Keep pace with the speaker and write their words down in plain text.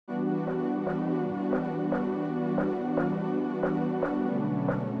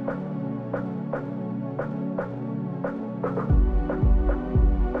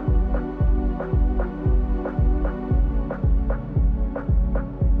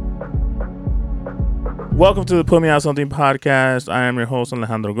Welcome to the Put Me Out Something podcast. I am your host,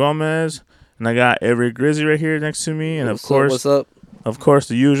 Alejandro Gomez, and I got Everett Grizzly right here next to me, and what's up? Of course,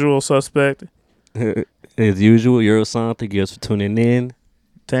 the usual suspect. As usual, Euro-san, thank you guys for tuning in.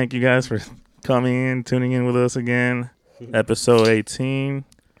 Thank you guys for coming in, tuning in with us again. Episode 18.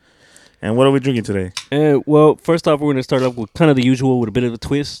 And what are we drinking today? Well, first off, we're going to start off with kind of the usual with a bit of a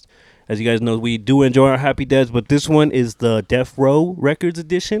twist. As you guys know, we do enjoy our Happy Dads, but this one is the Death Row Records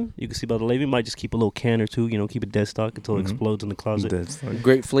edition. You can see by the label, might just keep a little can or two, keep it dead stock until it explodes in the closet.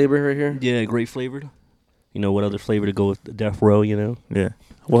 Great flavor right here. Yeah, great flavored. You know what other flavor to go with the Death Row, Yeah.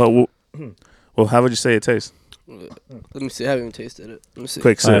 Well, how would you say it tastes? Let me see. I haven't even tasted it. Let me see.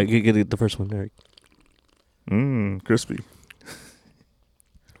 Quick sip. All right, get the first one, Eric. Crispy.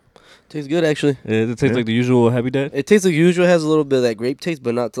 Tastes good, actually. It tastes like the usual Happy Dad? It tastes like usual. Has a little bit of that grape taste,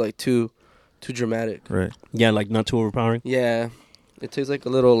 but not like too dramatic. Right. Yeah, like not too overpowering. Yeah. It tastes like a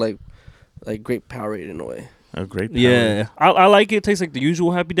little like grape Powerade in a way. A grape. Yeah, I like it. It tastes like the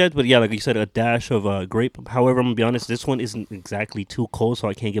usual Happy Dads, but yeah, like you said, a dash of grape. However, I'm gonna be honest, this one isn't exactly too cold, so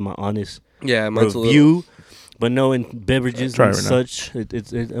I can't get my honest review. But knowing beverages and such,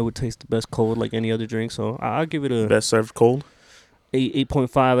 it would taste the best cold like any other drink. So I'll give it a best served cold.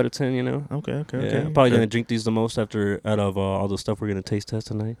 8.5 out of 10. Okay. I'm probably gonna drink these the most out of all the stuff we're gonna taste test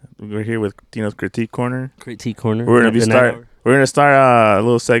tonight. We're here with Tino's Critique Corner. Critique Corner. We're gonna start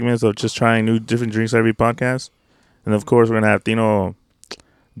little segments of just trying new different drinks every podcast, and of course we're gonna have Tino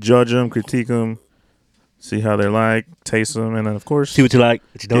judge them, critique them, see how they're like, taste them, and then of course see what you like,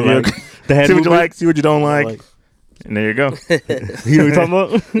 what you don't like. See what you like, see what you don't like. And there you go. You know what I'm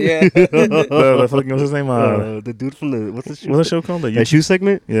talking about? Yeah. the fucking, what's his name? The dude from the what's the show called? The shoe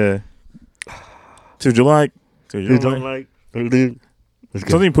segment? Yeah. See what you like. See what you don't like.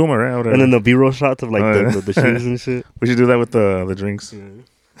 Something Puma, right? Whatever. And then the B-roll shots of like the shoes and shit. We should do that with the drinks.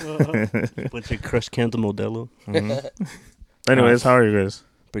 Yeah. Bunch of crushed cans of Modelo. Anyways, how are you guys?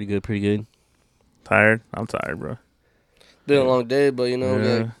 Pretty good. Tired? I'm tired, bro. Been a long day, but we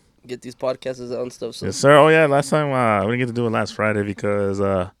gotta get these podcasts out and stuff. So. Yes, sir. Oh yeah, last time we didn't get to do it last Friday because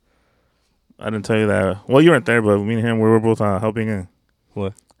I didn't tell you that. Well, you weren't there, but me and him we were both helping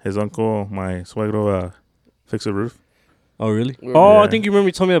his uncle, my suegro, fix a roof. Oh really? Yeah. I think you remember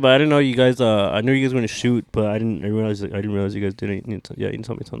you told me about it. I didn't know you guys. I knew you guys were gonna shoot, but I didn't realize you guys didn't. You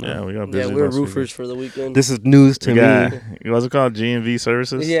told me something. Yeah, we got busy. Yeah, we were roofers for the weekend. This is news to me. What's it called? G&V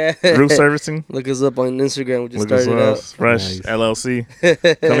Services. Yeah, roof servicing. Look us up on Instagram. We just started out. Fresh LLC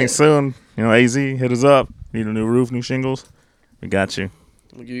coming soon. AZ, hit us up. Need a new roof, new shingles. We got you.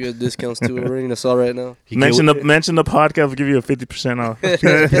 We'll give you guys discounts too. We're running us all right now. Mention the podcast. We'll give you a 50% off.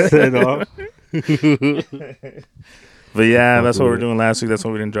 But yeah, that's what we were doing last week. That's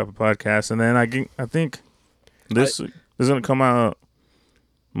why we didn't drop a podcast. And then I think this is gonna come out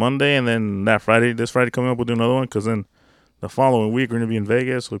Monday, and then this Friday coming up, we'll do another one. Because then the following week we're gonna be in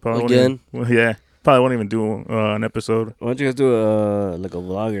Vegas. We probably won't even do an episode. Why don't you guys do like a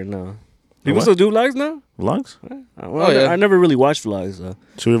vlogger now? People still do vlogs now? Vlogs? I never really watched vlogs though.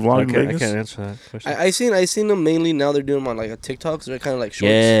 Should we vlog in Vegas? I can't answer that question. I seen them mainly now. They're doing them on like a TikTok, so they're kind of like shorts.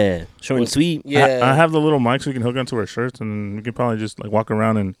 Yeah, short and sweet. Yeah, I have the little mics we can hook onto our shirts, and we can probably just like walk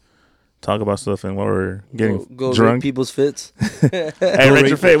around and talk about stuff. And while we're getting go drunk, people's fits. Hey, rate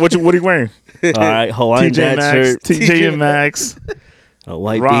your fit. What are you wearing? All right, Hawaiian shirt, TJ and Max, a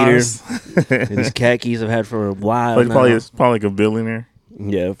white Ross. beater, and these khakis I've had for a while. Probably like a billionaire.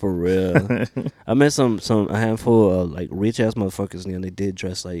 Yeah, for real. I met a handful of like rich ass motherfuckers, and they did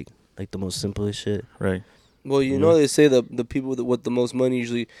dress like the most simplest shit. Right. Well, they say the people with the most money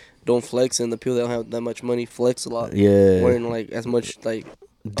usually don't flex, and the people that don't have that much money flex a lot. Yeah. Wearing like as much like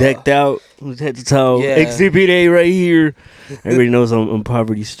decked out head to toe. Yeah. Exhibit A right here. Everybody knows I'm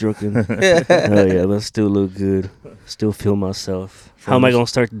poverty stricken. Oh yeah, but I still look good. Still feel myself. How am I gonna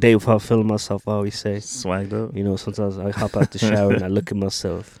start the day without feeling myself? I always say swagged up. Sometimes I hop out the shower and I look at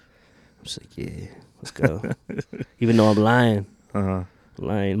myself. I'm just like, yeah, let's go. Even though I'm lying.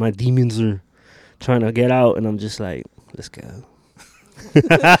 Lying. My demons are trying to get out, and I'm just like, let's go.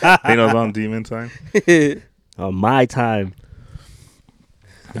 About demon time. On my time.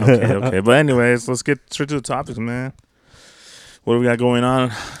 Okay. But anyways, let's get straight to the topics, man. What do we got going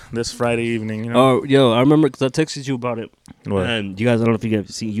on this Friday evening? Oh, yo, I remember because I texted you about it. What? And you guys, I don't know if you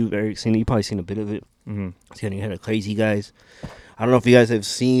guys Eric, seen it. You probably seen a bit of it. It's getting kind of crazy, guys. I don't know if you guys have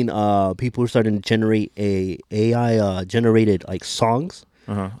seen people starting to generate AI generated like songs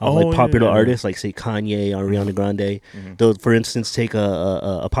of like popular artists, like say Kanye or Ariana Grande. They'll, for instance, take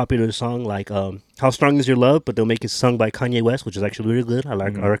a popular song like "How Strong Is Your Love," but they'll make it sung by Kanye West, which is actually really good. I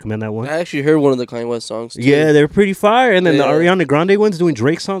recommend that one. I actually heard one of the Kanye West songs too. Yeah, they're pretty fire. And then the Ariana Grande ones doing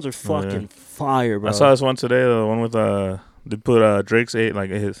Drake songs are fucking fire, bro. I saw this one today. The one with they put Drake's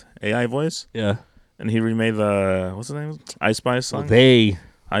his AI voice. Yeah. And he remade the what's the name? Ice Spice song.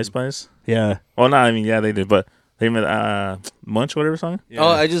 Ice Spice. Yeah. Well, no, I mean they did, but they made Munch whatever song. Yeah. Oh,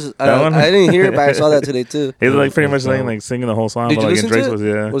 I didn't hear it, but I saw that today too. He was like pretty much singing the whole song. Did but you like listen Drake's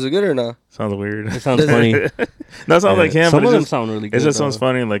to it? Was it good or not? Sounds weird. It sounds funny. That sounds like him. Some but of them sound really good. It just sounds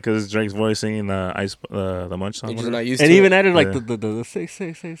funny, like because it's Drake's voice singing the Munch song. You're not used and to even it. added like the 6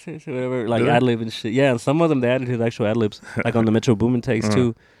 whatever, like Really? ad lib and shit. Yeah, and some of them they added his actual ad libs, like on the Metro Boomin text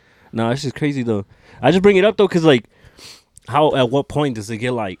too. No, it's just crazy though. I just bring it up though because like, how at what point does it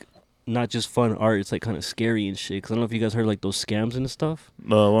get like not just fun art? It's like kind of scary and shit. Because I don't know if you guys heard like those scams and stuff.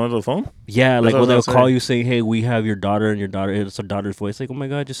 The one with the phone. Yeah, That's like what when I they'll was call saying. you saying, "Hey, we have your daughter," and it's her daughter's voice. Like, oh my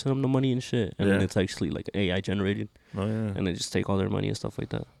god, just send them the money and shit. And then Yeah. it's actually like AI generated, Oh yeah. and they just take all their money and stuff like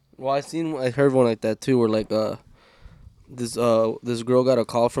that. Well, I heard one like that too, where like this girl got a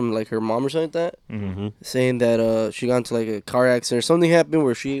call from like her mom or something like that, Mm-hmm. saying that she got into like a car accident or something happened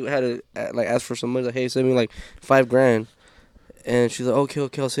where she had to like ask for some money. Like, hey, send me like $5,000. And she's like,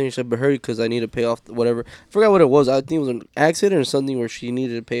 okay, I'll send you. She said, but hurry because I need to pay off whatever. I forgot what it was. I think it was an accident or something where she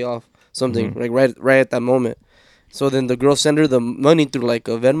needed to pay off something like right at that moment. So then the girl sent her the money through like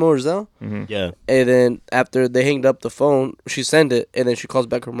a Venmo or Zelle. Mm-hmm. Yeah. And then after they hanged up the phone, she sent it. And then she calls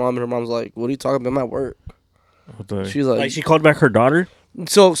back her mom. And her mom's like, what are you talking about? I'm at work. What the? She's like, Like she called back her daughter.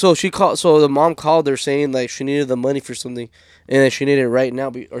 So the mom called her saying like she needed the money for something, and that she needed it right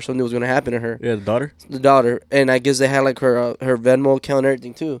now, or something was gonna happen to her. Yeah, the daughter. The daughter, and I guess they had like her Venmo account and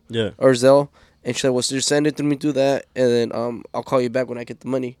everything too, Yeah. or Zelle. And she said, "Well, just send it to me through that, and then I'll call you back when I get the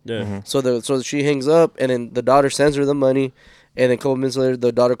money." Yeah. Mm-hmm. So she hangs up, and then the daughter sends her the money, and then a couple minutes later,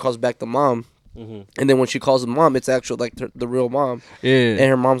 the daughter calls back the mom, Mm-hmm. and then when she calls the mom, it's actually like the real mom, Yeah. and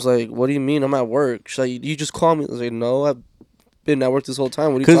her mom's like, "What do you mean? I'm at work." She's like, "You just call me." I was like, "No, I've been at work this whole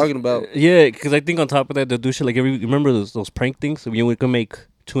time. What are you talking about?" Yeah, because I think on top of that, they'll do shit like remember those prank things? So, we can make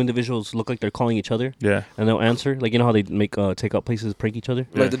two individuals look like they're calling each other, Yeah. and they'll answer. Like, you know how they make take out places, prank each other.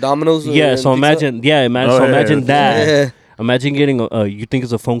 Like the dominoes. Yeah. So imagine, imagine that. Yeah. Imagine getting you think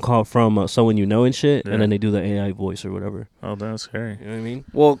it's a phone call from someone you know and shit, Yeah. and then they do the AI voice or whatever. Oh, that's scary. You know what I mean?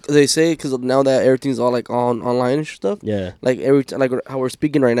 Well, they say because now that everything's all like online and stuff, Yeah. like like how we're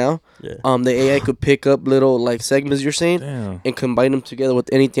speaking right now, Yeah. the AI could pick up little like segments you're saying Damn. and combine them together with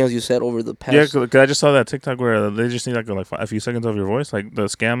anything else you said over the past. Yeah, cause I just saw that TikTok where they just need like a few seconds of your voice, like the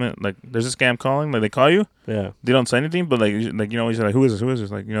scam. Like there's a scam calling, like they call you, Yeah. they don't say anything, but like you know, you say like who is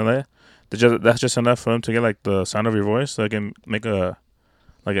this, like you know that. That's just enough for them to get like the sound of your voice, so they can make an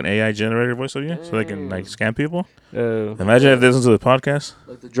AI generated voice of you, so they can like scam people. Imagine if they listen to the podcast.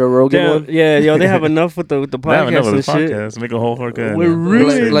 Like the Joe Rogan one. Yeah, yo, they have enough with the They have podcast enough of and the shit. podcast. Make a whole fucking. We're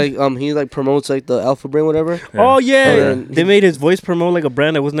really- Like he like promotes like the Alpha Brain whatever. Yeah. Oh yeah, Yeah. they made his voice promote like a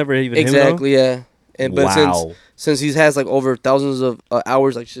brand that was never even Exactly, yeah. And but Wow. since he has like over thousands of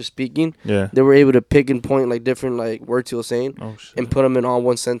hours like just speaking, Yeah. they were able to pick and point like different like words he was saying Oh shit. and put them in all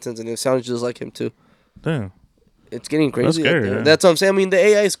one sentence, and it sounds just like him too. Damn. It's getting crazy. scary, Like, yeah. That's what I'm saying. I mean, the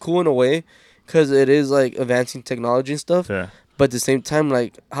AI is cool in a way because it is like advancing technology and stuff. Yeah. But at the same time,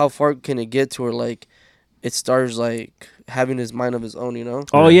 like, how far can it get to where like it starts like having his mind of his own? You know?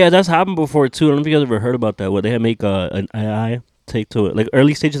 Oh yeah, that's happened before too. I don't know if you guys ever heard about that. Where they had make an AI take to it, like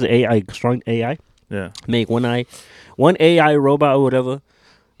early stages of AI, strong AI, Yeah. make one AI robot or whatever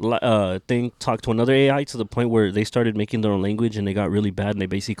thing talk to another AI to the point where they started making their own language and they got really bad and they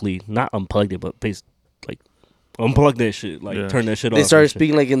basically not unplugged it but unplug that shit, like Yeah. turn that shit off. They started and shit.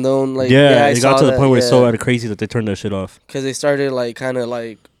 speaking like in their own like. Yeah, I it got saw to the that, point where it's so yeah. out of crazy that they turned that shit off. Because they started like kind of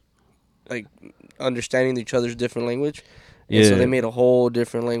like understanding each other's different language. And so Yeah. they made a whole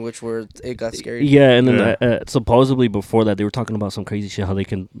different language where it got scary. Yeah, and then Yeah. supposedly before that they were talking about some crazy shit, how they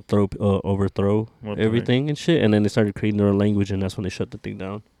can overthrow What the everything and shit, and then they started creating their own language, and that's when they shut the thing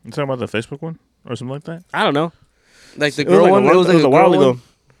down. You talking about the Facebook one or something like that? I don't know. Like the It was girl like a one, while- it was like a a while girl ago. one.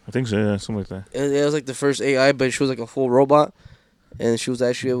 I think so. Yeah, something like that. It was like the first AI, but she was like a full robot, and she was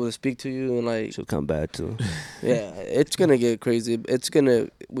actually able to speak to you and like She'll come back too. yeah, it's gonna get crazy. It's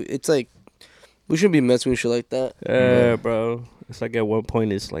like we shouldn't be messing with shit like that. Yeah, bro. It's like at one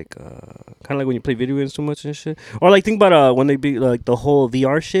point it's like kind of like when you play video games too much and shit, or like think about when they be like the whole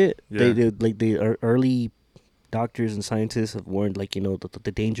VR shit. Yeah. They like the early doctors and scientists have warned like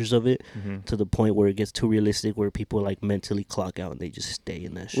the dangers of it Mm-hmm. to the point where it gets too realistic where people like mentally clock out and they just stay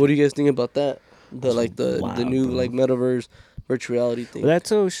in that shit. What do you guys think about that? The like the wild, new bro. like metaverse virtual reality thing. But that's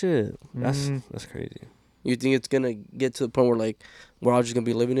oh shit. That's Mhm. that's crazy. You think it's gonna get to the point where like we're all just gonna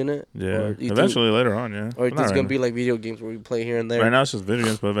be living in it? Yeah. Or you Eventually, later on, yeah. Or But it's not gonna right be like video games where we play here and there. now. Right now, it's just video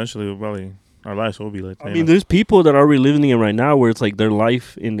games, but eventually, we'll probably our lives will be like. I mean, there's people that are reliving it right now where it's like their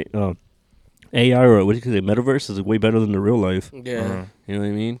life AI or what do you call it, metaverse is way better than the real life. Yeah. You know what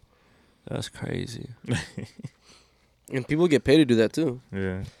I mean? That's crazy. And people get paid to do that too.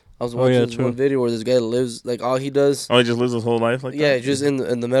 Yeah. I was watching this true. one video where this guy lives like all he does. Oh, he just lives his whole life like that? Yeah, just in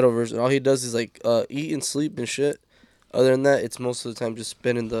the metaverse. And all he does is like eat and sleep and shit. Other than that, it's most of the time just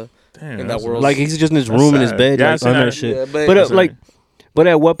spending in that that's- world. Like he's just in his That's room in his sad. bed, Yeah, I like seen on that that. shit. Yeah, But That's like, right. but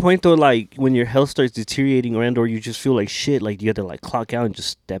at what point though, like when your health starts deteriorating or you just feel like shit, like you have to like clock out and just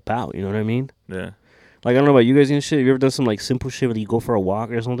step out. You know what I mean? Yeah. Like I don't know about you guys and shit. Have you ever done some like simple shit where you go for a walk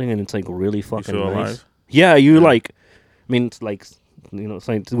or something and it's like really You fucking feel nice? alive? Yeah, you Yeah. like. I mean, it's like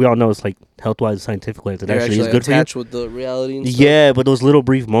we all know it's like health wise, scientific wise, it You're actually is good for you. attached with the reality and stuff. Yeah, but those little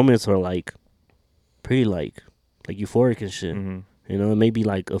brief moments are like pretty like euphoric and shit. Mm-hmm. You know, maybe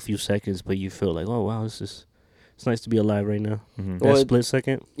like a few seconds, but you feel like, oh wow, it's nice to be alive right now. Mm-hmm. Well, That split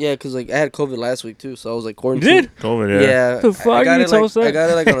second. Yeah, because like I had COVID last week too, so I was like quarantined. COVID, yeah. The fuck? I got You it told like us that? I got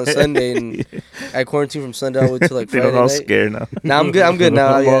it like on a Sunday, and I quarantined from Sunday all the way to like They Friday don't all night. scared now. Now I'm good. I'm good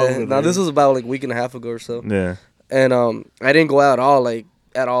now. I'm Yeah. over Now there. this was about like a week and a half ago or so, Yeah. and I didn't go out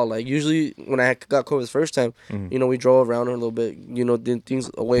at all. Like usually when I got COVID the first time, Mhm. you know, we drove around a little bit, you know, did things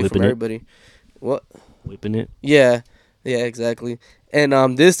away Whipping from it. everybody. What? Whipping it. Yeah, exactly. And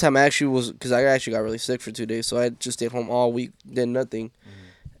this time I actually was because I actually got really sick for 2 days, so I just stayed home all week, did nothing,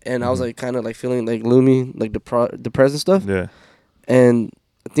 and I was like kind of like feeling like gloomy, like depressed and stuff. Yeah. And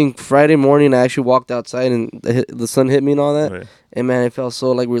I think Friday morning I actually walked outside and the sun hit me and all that, Right. and man, it felt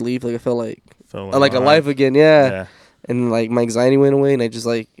so like relief, like I felt like Felt like alive again, yeah. Yeah. And like my anxiety went away, and I just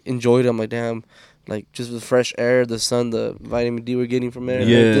like enjoyed it. I'm like, damn, like just the fresh air, the sun, the vitamin D we're getting from it, and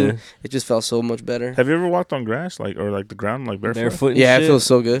Yeah. everything, it just felt so much better. Have you ever walked on grass, like, or like the ground, like barefoot? Barefoot. And Yeah, shit. it feels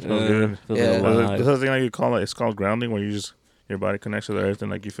so good. Oh, good. Feels Yeah. like alive. There's a thing like you call it. It's called grounding, where you just your body connects to the earth and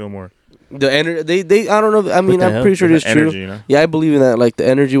like you feel more The energy, they I don't know. I mean, the I'm hell? pretty sure it's energy, true. you know? Yeah, I believe in that, like the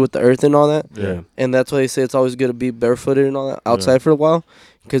energy with the earth and all that. Yeah. And that's why they say it's always good to be barefooted and all that outside for a while,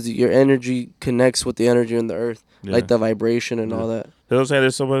 because your energy connects with the energy in the earth, Yeah. like the vibration and Yeah. all that. They'll say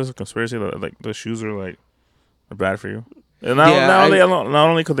there's a conspiracy that like the shoes are bad for you. And not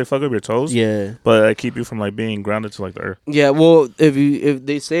only could they fuck up your toes, Yeah. but they keep you from like being grounded to like the earth. Yeah, well, if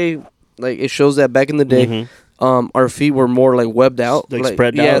they say like it shows that back in the day, Mhm. our feet were more like webbed out, Like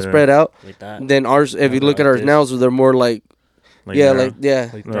spread yeah, out. spread out. Like that. Then ours, if you Yeah, look at like ours this. now, so they're more like Like, yeah, narrow. like yeah.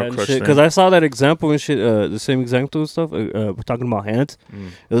 Like No, that and crushed shit. thing. Because I saw that example and shit, the same example and stuff. We're talking about hands. Mm.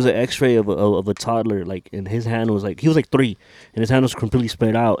 It was an X-ray of a toddler. Like, and his hand was like he was like 3, and his hand was completely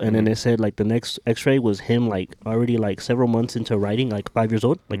spread out. And then they said like the next X-ray was him like already like several months into writing, like 5 years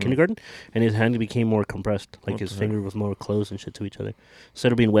old, like kindergarten, and his hand became more compressed. Like What his the finger was more close and shit to each other,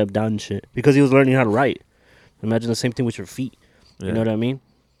 instead of being webbed down and shit. Because he was learning how to write. Imagine the same thing with your feet. Yeah. You know what I mean?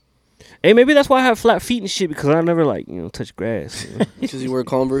 Hey, maybe that's why I have flat feet and shit, because I never like touch grass. You know? Because you wear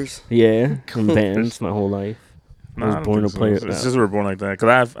Converse. Yeah, from bands my whole life. Nah, I was don't born think to play so. it. It's just we're born like that.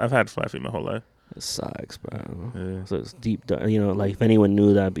 Cause I've had flat feet my whole life. It sucks, bro. Yeah. So it's deep down. Like if anyone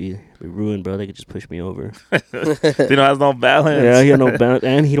knew that, I'd be ruined, bro. They could just push me over. Dino has no balance. Yeah, he got no balance,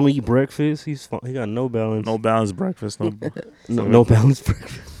 and he don't eat breakfast. He got no balance. No balanced breakfast. No. No balance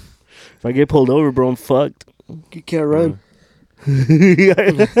breakfast. If I get pulled over, bro, I'm fucked. You can't run. He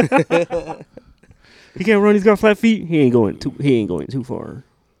can't run. He's got flat feet. He ain't going too far.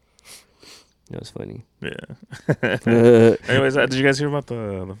 That's funny. Yeah. The Anyways, did you guys hear about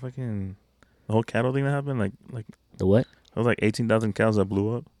the fucking the whole cattle thing that happened? Like what? it was like 18,000 cows that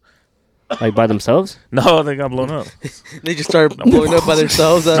blew up. Like by themselves? No, they got blown up. They just started blowing up by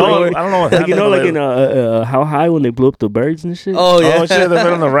themselves. No, I don't know what Like happened. you know, like but in How High when they blew up the birds and shit. Oh yeah. Oh shit! They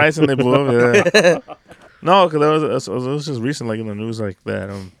put on the rice and they blew up. Yeah. No, because it was just recent, like in the news, like that.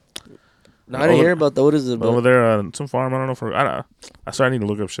 No, I didn't hear about that. What is it? Over About? there, some farm. I don't know if I started need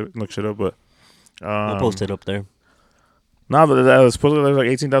to look shit up, but I'll post it up there. No, but that was supposedly there was like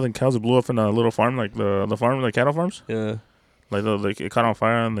 18,000 cows that blew up in a little farm, like the farm, like cattle farms. Yeah. Like it caught on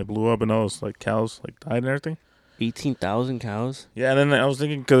fire and they blew up and those like cows like died and everything. 18,000 cows. Yeah, and then I was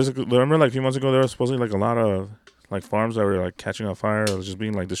thinking because remember like a few months ago there was supposedly like a lot of like farms that were like catching on fire or just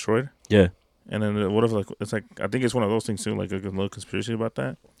being like destroyed. Yeah. And then what if like it's like I think it's one of those things too, like a little conspiracy about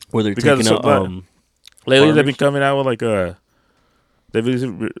that. Where they're Because taking so- out Lately they've farmers? been coming out with like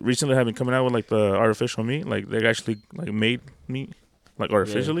recently have been coming out with like the artificial meat, like they actually like made meat like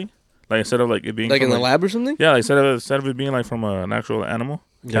artificially, like instead of like it being Like in from, the lab or something? Yeah, like instead of it being like from an actual animal,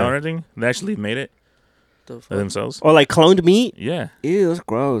 cow or anything, they actually made it themselves. or like cloned meat. Yeah, Ew, that's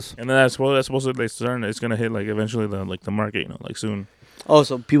gross. and then that's supposed to it's gonna hit like eventually the market, like soon. Oh,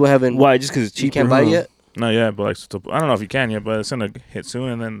 so people haven't. Why? Just because it's cheaper? You can't buy it yet? No, yeah, but like I don't know if you can yet, but it's gonna hit soon.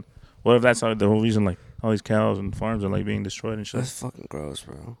 And then what if that's how the whole reason like all these cows and farms are like being destroyed and shit. That's fucking gross,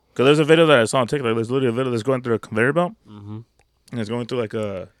 bro. Cause there's a video that I saw on TikTok. There's literally a video that's going through a conveyor belt, Mm-hmm. and it's going through like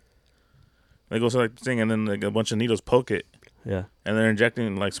a. It goes to like the thing, and then like a bunch of needles poke it, Yeah. and they're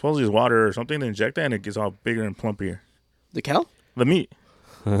injecting like supposedly it's water or something. They inject that, and it gets all bigger and plumpier. The cow? The meat.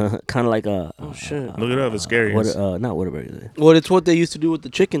 Kind of like a. Oh shit! Look it up. It's scary. What? Not Whataburger. Well, it's what they used to do with the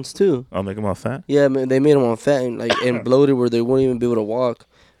chickens too. I'll make them all fat. Yeah, man, they made them all fat and like and bloated where they wouldn't even be able to walk,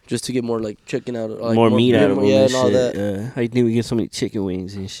 just to get more like chicken out of like, more meat out of them. yeah, and and all shit. that. How you think we get so many chicken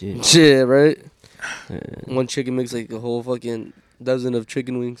wings and shit? Shit, right? Yeah. One chicken makes like a whole fucking dozen of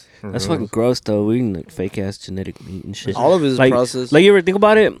chicken wings. That's fucking gross though. We eating like fake ass genetic meat and shit. All of it is like, processed. Like you ever think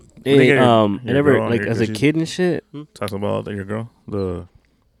about it? Think your Whenever girl like or as a your- kid and shit. Talking about your girl,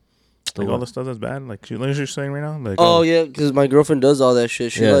 like all the stuff that's bad. Like you're saying right now. Like Oh yeah, because my girlfriend does all that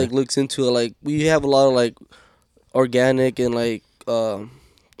shit. She Yeah. like looks into it. Like we have a lot of like organic and like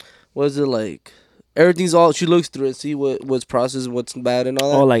what is it like? Everything's all she looks through it, see what's processed, what's bad, and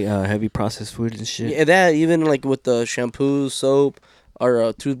all that. All like heavy processed food and shit. Yeah, that even like with the shampoo, soap,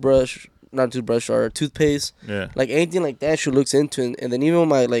 or toothbrush, not toothbrush, or toothpaste, Yeah. like anything like that, she looks into, and then even with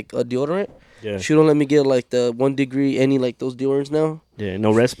my like deodorant, Yeah. she don't let me get like the 1 degree any like those deodorants now. Yeah.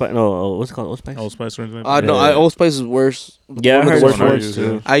 No Red Spice. No. What's it called? Old Spice. Old Spice or anything. No, Old Spice is worse. Yeah, I One of heard the it's worst worse ones.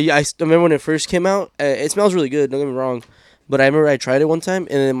 too. I remember when it first came out. It smells really good. Don't get me wrong, but I remember I tried it one time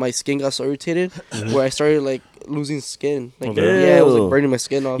and then my skin got so irritated where I started like losing skin. Like Okay. yeah, it was Ew. like burning my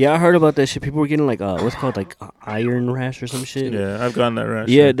skin off. Yeah, I heard about that shit. People were getting like what's it called like iron rash or some shit. Yeah, I've gotten that rash.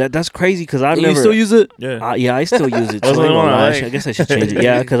 Yeah, that's crazy because I've And never. you still use it? Yeah. Yeah, I still use it. That's too. the I ain't one gonna I lie. like. I guess I should change it.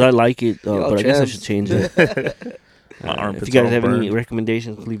 Yeah, because I like it, Y'all but I guess I champs. should change it. My armpits If you guys all have any burned.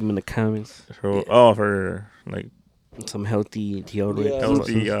 recommendations, leave them in the comments. For like Some healthy deodorant. Yeah.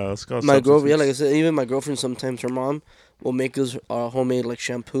 healthy My girlfriend, yeah, like I said, even my girlfriend sometimes her mom will make us homemade like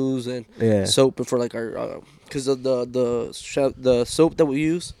shampoos and Yeah. soap for like our because of the soap that we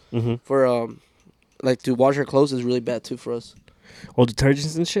use Mm-hmm. for like to wash our clothes is really bad too for us. All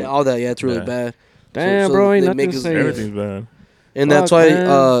detergents and shit. All that, yeah, it's really Yeah. bad. Damn, so bro, ain't they nothing make to us- say. everything's bad. And Fuck, that's why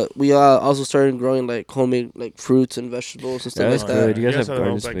man. we also started growing like homemade like fruits and vegetables and stuff That's like good. that. You guys have the whole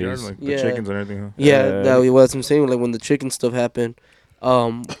garden backyard, space. like Yeah. the chickens and everything. Huh? Yeah, Yeah. that was what I'm saying. Like when the chicken stuff happened,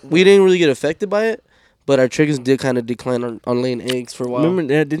 we didn't really get affected by it, but our chickens did kind of decline on laying eggs for a while. Remember,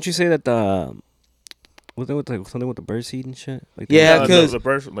 didn't you say that was that with like something with the bird seed and shit? Like Yeah, the- 'cause- the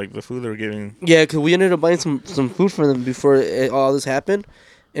birds, like the food they were giving. Yeah, because we ended up buying some food for them before all this happened,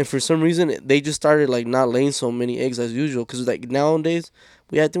 and for some reason they just started like not laying so many eggs as usual. Because like nowadays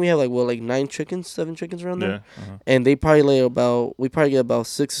I think we have like 7 chickens around there, Yeah. Uh-huh. and we probably get about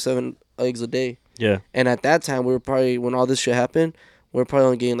 6 or 7 eggs a day. Yeah. And at that time we were probably when all this shit happened, we were probably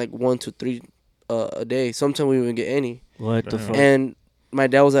only getting like 1 to 3 a day. Sometimes we wouldn't get any. What the Damn. fuck? And my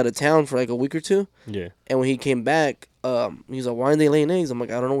dad was out of town for like a week or two. Yeah. And when he came back, he's like, "Why aren't they laying eggs?" I'm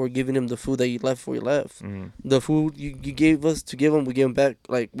like, "I don't know. We're giving him the food that you left before you left. Mhm. The food you gave us to give him, we give him back.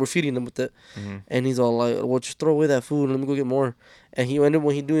 Like we're feeding them with it." Mhm. And he's all like, "Well, just throw away that food. And let me go get more." And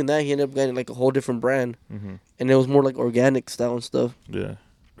when he doing that, he ended up getting like a whole different brand, Mhm. and it was more like organic style and stuff. Yeah.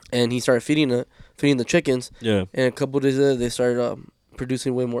 And he started feeding the chickens. Yeah. And a couple of days later, they started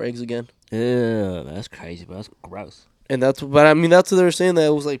producing way more eggs again. Yeah, that's crazy, but that's gross. And that's what they were saying, that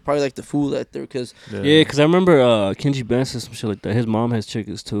it was like probably like the food out there, because Yeah, because I remember Kenji Ben said some shit like that. His mom has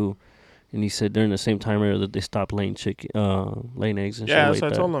chickens too, and he said during the same time era that they stopped laying laying eggs and Yeah, shit so like I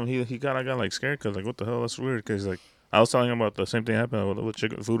that. told him he kind of got like scared because like what the hell, that's weird, because like I was telling him about the same thing happened with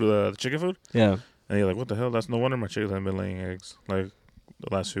chicken food, the chicken food, Yeah. and he's like, what the hell, that's no wonder my chickens haven't been laying eggs like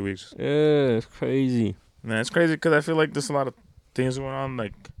the last few weeks. Yeah, it's crazy. Man, it's crazy because I feel like there's a lot of things going on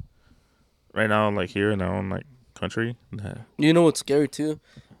like right now, like here in our own like country. you know what's scary too,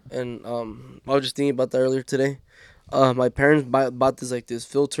 and I was just thinking about that earlier today. My parents bought this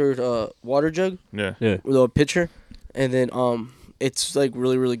filtered water jug Yeah. Yeah. with a pitcher, and then it's like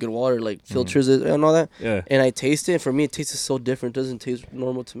really really good water, like filters it and all that. Yeah. And I taste it. For me, it tastes so different. It doesn't taste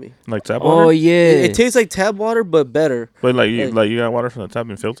normal to me. Like tap water. Oh yeah. It tastes like tap water, but better. But like you like- you got water from the tap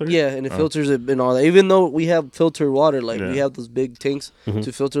and filter? Yeah, and it Oh. filters it and all that. Even though we have filtered water, like we Yeah. have those big tanks Mhm.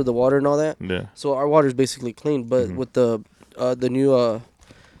 to filter the water and all that. Yeah. So our water is basically clean. But Mhm. with the new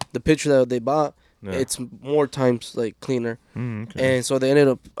the pitcher that they bought, Yeah. it's more times like cleaner. Okay. And so they ended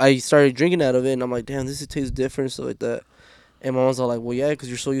up. I started drinking out of it, and I'm like, damn, this tastes different, stuff like that. And my mom's all like, well, yeah, because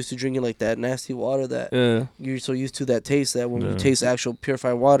you're so used to drinking like that nasty water that Yeah. you're so used to that taste that when you Yeah. taste actual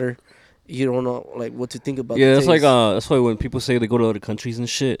purified water, you don't know like what to think about. Yeah, the that's like taste. that's why when people say they go to other countries and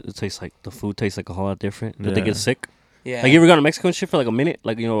shit, it tastes like the food tastes like a whole lot different. That they Yeah. get sick. Yeah. Like you ever gone to Mexico and shit for like a minute,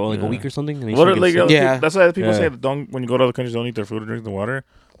 like or like a Yeah. week or something. And you What start are, like, getting sick? Yeah. that's why people Yeah. say don't when you go to other countries don't eat their food or drink the water.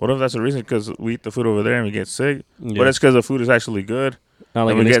 What if that's the reason? Because we eat the food over there and we get sick. Yeah. But it's because the food is actually good. Not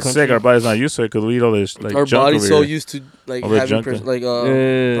like When in we this get sick, country. our body's not used to it because we eat all this like Our junk body's over so here. used to like All the having junk.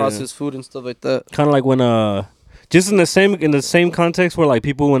 Yeah. processed food and stuff like that. Kind of like when just in the same context where like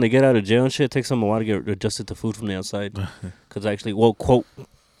people when they get out of jail and shit, it takes them a while to get adjusted to food from the outside because actually, well, quote,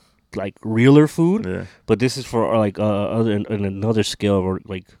 like realer food. Yeah. But this is for like other in another scale or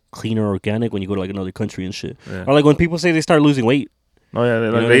like cleaner organic when you go to like another country and shit. Yeah. Or like when people say they start losing weight. Oh yeah, You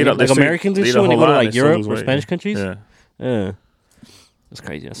know like, what they I eat mean? Like still- Americans and they eat shit a when they whole go to lot and like they still Europe lose or weight. Spanish countries. Yeah. Yeah. That's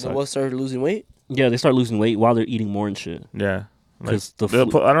crazy. That So sucks. what started losing weight? Yeah, they start losing weight while they're eating more and shit. Yeah. Like, Because the they'll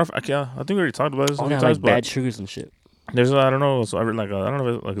food, put, I don't know if I think we already talked about this a all few that times, like but bad sugars and shit. there's I don't know. So I read like I don't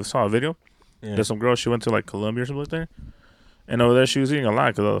know if I saw a video. Yeah. There's some girl. She went to like Colombia or something like that, and over there she was eating a lot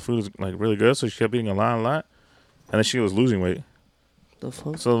because all the food was like really good. So she kept eating a lot, and then she was losing weight. The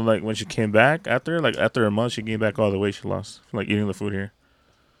fuck? So like when she came back after a month, she gained back all the weight she lost from like eating the food here.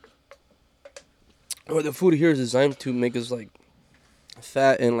 Or the food here is designed to make us like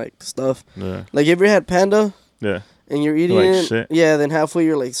fat and like stuff. Yeah. Like, you ever had Panda Yeah. and you're eating Like it? shit. Yeah, then halfway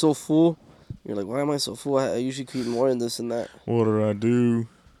you're like so full. You're like, why am I so full? I usually could eat more than this and that. What did I do?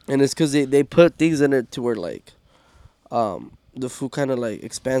 And it's because they put things in it to where like, the food kind of like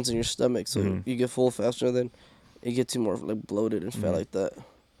expands in your stomach, so Mhm. you get full faster. Then it gets you more like bloated and fat Mhm. like that.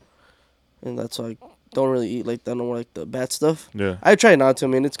 And that's why I don't really eat like that no more, like the bad stuff. Yeah. I try not to. I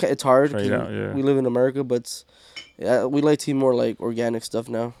mean, it's hard. Try it 'cause out, yeah. We live in America, but we like to eat more like organic stuff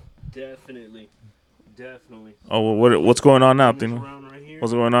now. Definitely. Oh, well, what's going on now, Bring this Tino? around right here.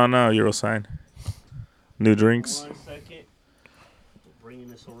 What's going on now, Euro sign? New drinks. 1 second. Bringing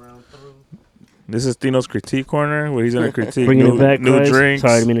this around through. This is Tino's critique corner where he's gonna critique Bringing new, it back, new guys. drinks.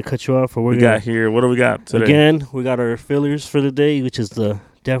 Sorry, I didn't mean to cut you off. But we got here. What do we got today? Again, we got our fillers for the day, which is the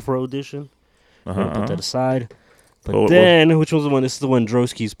Death Row edition. We're Uh-huh, gonna put that aside. But Oh, then, which was the one? This is the one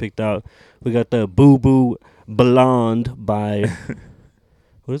Droski's picked out. We got the Boo Boo Blonde by.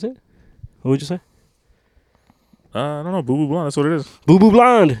 What is it? What would you say? I don't know. Boo Boo Blonde. That's what it is. Boo Boo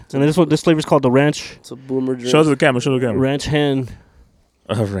Blonde. And this flavor is called the Ranch. It's a boomer drink. Show it to the camera. Show it to the camera. Ranch Hand.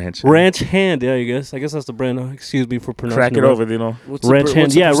 Ranch. Ranch Hand. Yeah, I guess that's the brand. Excuse me for pronouncing Crack it wrong. over, Tino. What's the Ranch per- Hand.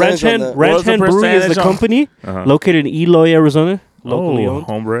 what's the Yeah, Ranch percentage on Hand. that? Ranch What's the Hand Brewery is the percentage on- company Uh-huh. located in Eloy, Arizona. Locally Oh, owned.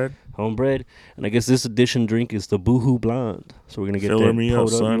 homebred. Homebred. And I guess this edition drink is the Boohoo Blonde. So we're going to get Filler that me up,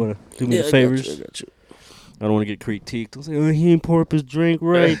 pulled son. You want to do me Yeah, the I got favors? you, I got you. I don't want to get critiqued. Don't say, oh, he ain't pour up his drink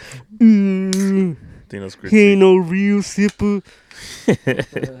right. Mm, Tino's he ain't critique. no real sipper.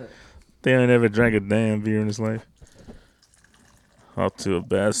 Tino never drank a damn beer in his life. Off to a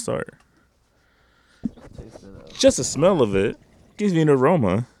bad start. Just the smell of it gives me an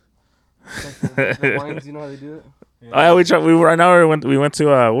aroma. The wines, you know how they do it? Oh, yeah, we tried. We went to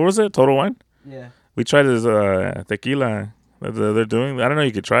what was it? Total Wine. Yeah. We tried this tequila that they're doing. I don't know.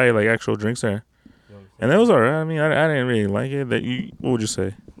 You could try like actual drinks there, and it was alright. I mean, I didn't really like it. What would you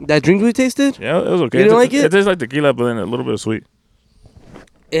say? That drink we tasted? Yeah, it was okay. You didn't like it? It tastes like tequila, but then a little bit of sweet.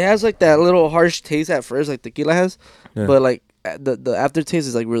 It has like that little harsh taste at first, like tequila has, Yeah. but like the aftertaste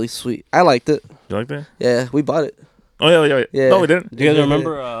is like really sweet. I liked it. You like that? Yeah, we bought it. Oh yeah. Yeah. No, we didn't. Do you guys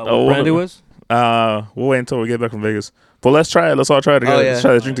remember Oh, what brand it was? We'll wait until we get back from Vegas. But let's try it. Let's all try it together. Oh, yeah. Let's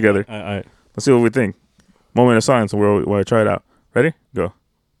try the drink together. All right. Let's see what we think. Moment of silence where I try it out. Ready? Go.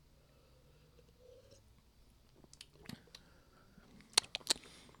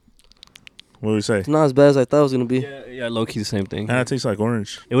 What do we say? It's not as bad as I thought it was gonna be. Yeah, low key the same thing. It tastes like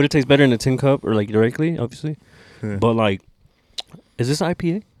orange. It would have tasted better in a tin cup or like directly, obviously. Yeah. But like, is this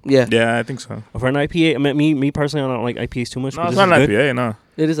IPA? Yeah, Yeah, I think so. For an IPA, I mean, me personally, I don't like IPAs too much. No, but it's this not is an good. IPA. No,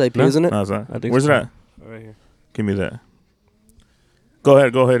 it is IPA, No? isn't it? no, it's not. I think Where's so. it at? Right here. Give me that. Go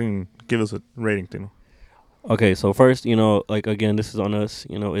ahead and give us a rating, Tino. Okay, so first, like again, this is on us.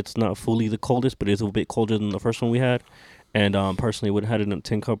 It's not fully the coldest, but it's a bit colder than the first one we had. And personally, would have had it in a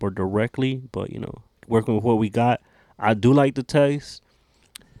tin cup or directly, but working with what we got, I do like the taste.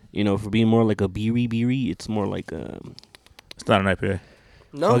 For being more like a beery, it's more like It's not an IPA.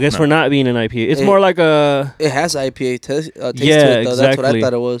 No, I guess No. for not being an IPA, it's It- more like a it has IPA taste Yeah, to it, though. That's what I exactly.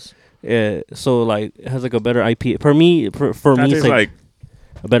 thought it was. yeah. So like it has like a better IPA. For me, That it's tastes like like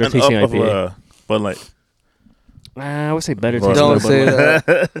a better an tasting up of IPA. Bud Light. I would say better Bud tasting. Don't than Bud say Light.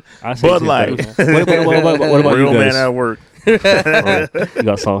 that. I say Bud it's Light. better. What about Real you man guys? at work. You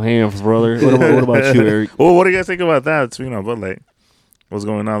got some hands, brother. What about you, Eric? Well, what do you guys think about that? Speaking of Bud Light, what's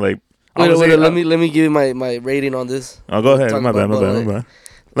going on? Like, I would say- Let me give you my rating on this. Oh, go ahead. Talk My bad. about Bud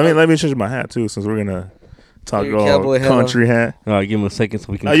My bad. Let me change my hat too, since we're gonna talk Your all cowboy hat country hat. All right, give him a second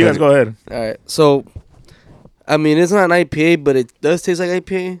so we can. Oh, you cut guys it. go ahead. All right, so I mean it's not an IPA, but it does taste like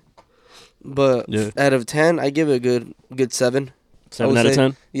IPA. But Yeah. out of 10, I give it a good 7. 7 out of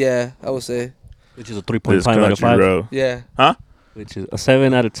 10? Yeah, I would say. Which is a 3.5 out of 5. Bro. Yeah. Huh? Which is a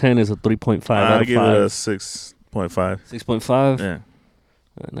 7 out of 10 is a 3.5 out I'll of 5. give it a 6.5. 6.5? Yeah.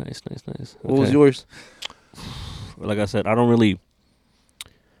 Nice. What was yours? Like I said, I don't really...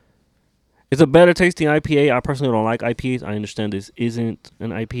 It's a better tasting IPA. I personally don't like IPAs. I understand this isn't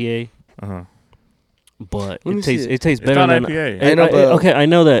an IPA. Uh-huh. But Let me it tastes see it. better It's not than IPA. I know, but- okay, I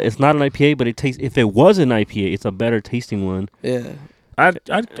know that it's not an IPA, but it tastes. If it was an IPA, it's a better tasting one. Yeah. I'd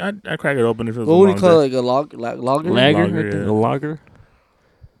crack it open if it was What a would you long call day. it? Like a lager? Lager, Lager, I think, yeah. a lager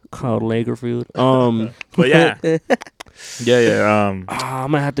called Lagerfield. But yeah. Yeah. I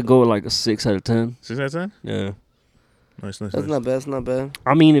might have to go with like a 6 out of 10. 6 out of 10? Yeah, Nice. That's not bad. That's not bad.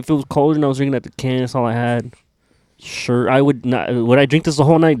 I mean, if it was cold and I was drinking at the can, that's all I had. Sure, I would not. Would I drink this the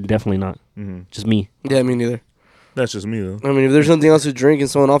whole night? Definitely not. Mm-hmm. Just me. Yeah, me neither. That's just me, though. I mean, if there's something else to drink and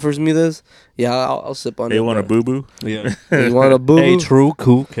someone offers me this, yeah, I'll sip on it. They want a boo-boo? Yeah. You want a boo boo? Hey, true,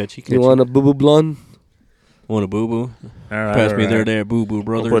 cool, catchy. You want a boo boo blonde? Want a boo boo? All right. Pass me all right. there, boo boo,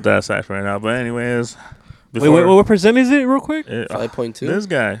 brother. We'll put that aside for right now. But anyways. Wait, what percent is it, real quick? 5.2. This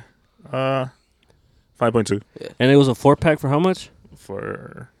guy. 5.2. And it was a 4-pack for how much?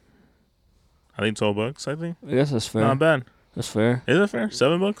 For, I think $12, I think. I guess that's fair. Not bad. That's fair. Is it fair?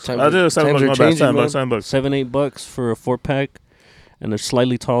 $7? Times I did $7. times are My bad. changing, man. $7. $7-8 for a 4-pack, and they're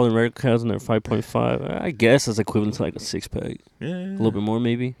slightly taller than regular cows, and they're 5.5. I guess that's equivalent to like a 6-pack. Yeah. A little bit more,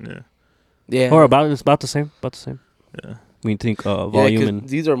 maybe. Yeah. Yeah. Or it's about the same. Yeah. We think Yeah, volume 'cause and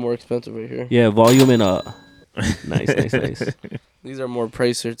these are more expensive right here. volume and nice. These are more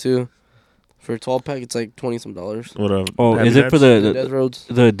pricier too. For a 12-pack, it's like $20-some. What up? Oh, Happy is it for Dads? Death Roads.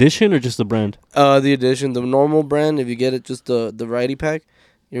 the edition or just the brand? The edition, the normal brand, if you get it just the variety pack,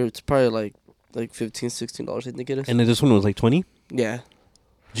 it's probably like $15-16, I think it is. And then this one was like 20. Yeah.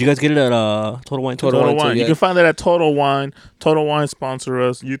 Did you guys get it at Total Wine? Total Total Wine, Wine. too, You yeah. can find that at Total Wine. Total Wine sponsor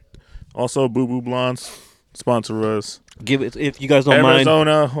us. You also Boo Boo Blondes sponsor us. Give it if you guys don't mind.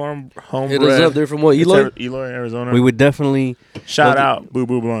 Arizona home Hit us up. They're from what, Eloy? Eloy, Arizona. We would definitely. Shout love to- out Boo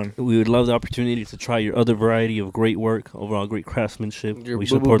Boo Blonde. We would love the opportunity to try your other variety of great work, overall great craftsmanship. Your We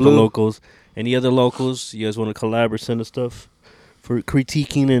Boo Boo support the Blue. locals. Any other locals you guys want to collab or send us stuff for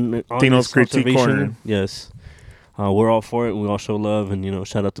critiquing and Tino's honest Critique observation? Corner. Yes. We're all for it. We all show love, and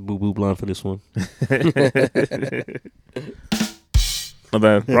shout out to Boo Boo Blonde for this one. My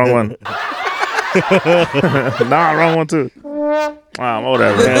bad. Wrong one. Nah, wrong one too.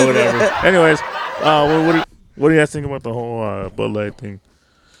 Whatever. Yeah, whatever. Anyways, what do you guys think about the whole Bud Light thing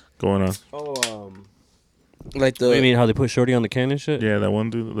going on? Like What do you mean how they put Shorty on the can and shit? Yeah, that one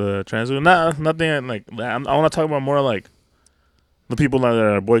dude, the trans dude. Nothing like that. I want to talk about more like the people that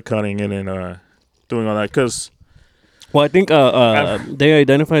are boycotting it and doing all that. Because Well, I think they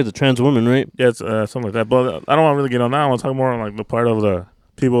identify as a trans woman, right? yeah, it's something like that. But I don't want to really get on that. I want to talk more on like the part of the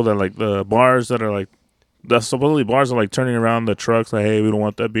people that like the bars that are like the supposedly bars are like turning around the trucks like, hey, we don't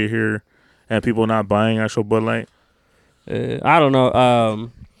want that beer here, and people not buying actual Bud Light. I don't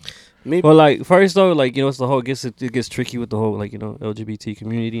know. Maybe. Well, like first though, like it's the whole it gets tricky with the whole like LGBT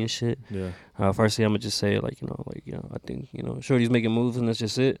community and shit. Yeah. Firstly, I'm gonna just say like I think Shorty's making moves and that's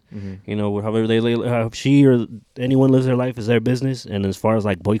just it. Mm-hmm. However how she or anyone lives their life is their business. And as far as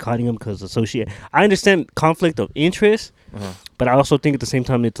like boycotting them because I understand conflict of interest, but I also think at the same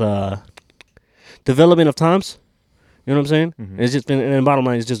time it's development of times. You know what I'm saying? Mhm. It's just and the bottom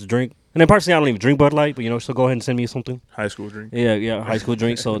line is just a drink. And then personally, I don't even drink Bud Light, but so go ahead and send me something. High school drink. Yeah, high school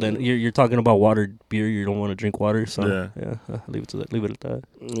drink. So then you're talking about watered beer. You don't want to drink water. So Yeah. leave it to that. Leave it at that.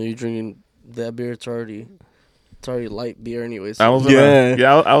 You're drinking that beer. It's already light beer anyways. I was when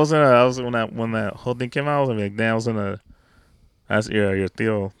that whole thing came out. I was like, damn, I was gonna ask your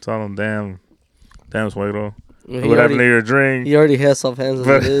Theo, tell him, damn, suegro. Whatever to your drink. He already has soft hands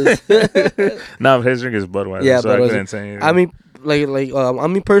as it is. No, his drink is Budweiser. Yeah, so I Budweiser. couldn't say anything. I mean, I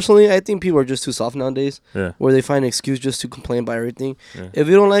mean, personally, I think people are just too soft nowadays. Yeah. Where they find an excuse just to complain about everything. Yeah. If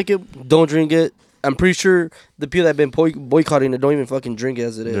you don't like it, don't drink it. I'm pretty sure the people that have been boycotting it don't even fucking drink it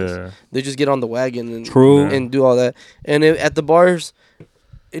as it is. Yeah. They just get on the wagon and True. and do all that. And at the bars,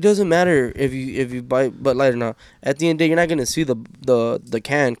 it doesn't matter if you buy Bud Light or not. At the end of the day, you're not gonna see the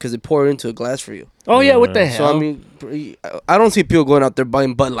can because it poured into a glass for you. Oh yeah, what the hell? So I mean, I don't see people going out there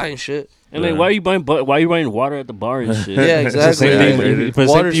buying Bud Light and shit. And like, Yeah. why are you buying water at the bar and shit? Yeah, It's the exactly. same thing, Yeah. but for the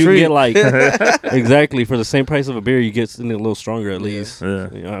same Water's you free. get like exactly for the same price of a beer, you get something a little stronger at least.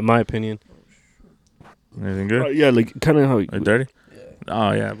 Yeah. In my opinion. Anything good? Yeah, like kind of how. Like dirty? Yeah.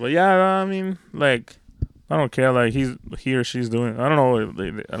 Oh yeah, but yeah, I mean, like, I don't care. Like he or she's doing. I don't know.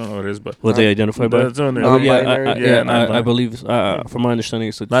 I don't know what it is, but What they identify by? That's doing Non-binary. I non-binary. believe. From my understanding,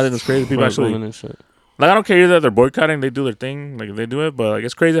 it's I think it's crazy. People women actually. and shit. Like, I don't care either that they're boycotting. They do their thing. Like, they do it. But, like,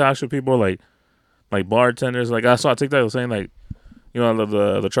 it's crazy how actually people, like bartenders. Like, I saw a TikTok that was saying, like, you know,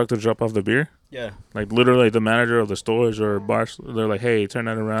 the truck to drop off the beer. Yeah. Like, literally, the manager of the stores or bars, they're like, hey, turn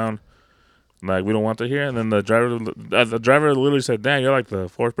that around. Like, we don't want that here. And then the driver literally said, damn, you're like the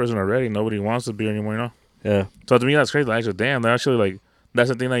fourth person already. Nobody wants the beer anymore, you know? Yeah. So to me, that's crazy. Like, actually, damn, they're actually, like, that's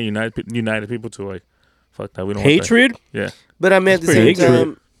the thing that united people to, like, fuck that. We don't Hatred? want that. Yeah. But I mean, at the same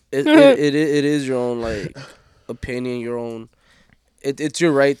time, it is your own, like, opinion, your own. It's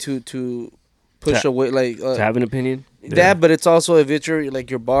your right to push away, like. To have an opinion? That, but it's also, if it's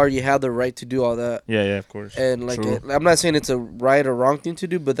your bar, you have the right to do all that. Yeah, of course. And like, I'm not saying it's a right or wrong thing to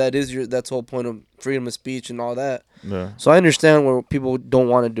do, but that's the whole point of freedom of speech and all that. Yeah. So I understand where people don't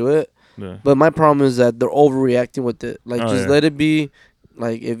want to do it. Yeah. But my problem is that they're overreacting with it. Like, just let it be.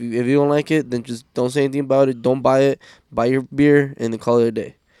 Like, if you don't like it, then just don't say anything about it. Don't buy it. Buy your beer and then call it a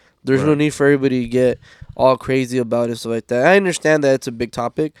day. There's no need for everybody to get all crazy about it, stuff like that. I understand that it's a big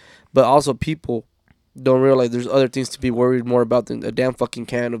topic, but also people don't realize there's other things to be worried more about than a damn fucking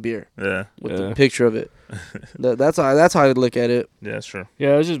can of beer. Yeah. With the picture of it. That's how I look at it. Yeah, that's true.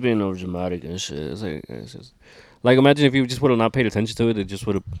 Yeah, it's just being over dramatic and shit. It's just like, imagine if you just would have not paid attention to it, it just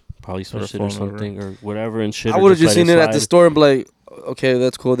would have probably switched it or something or whatever and shit. I would have just seen it at the store and be like, okay,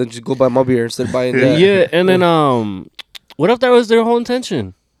 that's cool. Then just go buy my beer instead of buying that. Yeah, and then what if that was their whole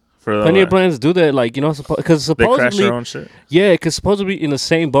intention? Plenty of brands do that, like, you know, because supposedly they crash their own shit. Yeah, because supposedly in the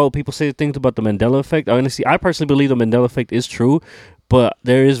same boat, people say things about the Mandela effect. Honestly, I personally believe the Mandela effect is true, but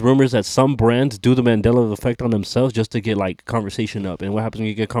there is rumors that some brands do the Mandela effect on themselves just to get like conversation up. And what happens when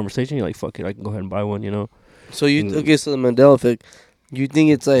you get conversation? You're like, fuck it, I can go ahead and buy one, you know. So so the Mandela effect, you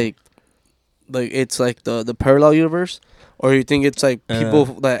think it's like it's like the parallel universe, or you think it's like people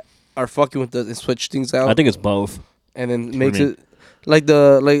that are fucking with and switch things out? I think it's both, and then makes it. Like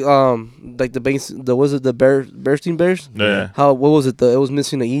the Bearstein Bears? Yeah. What was it? It was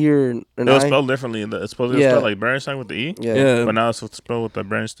missing an ear and an eye? It was spelled differently. It's supposed to be spelled like Bernstein with the E. Yeah. But now it's spelled with the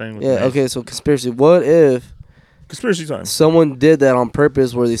Bernstein with the the E. Okay, so conspiracy. What if conspiracy time? Someone did that on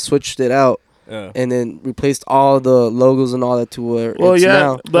purpose where they switched it out. Yeah. And then replaced all the logos and all that to where it's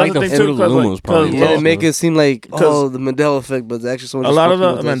now. Like the Fruit Lumos probably. And it make it seem like, the Mandela effect, but it's actually someone. A lot of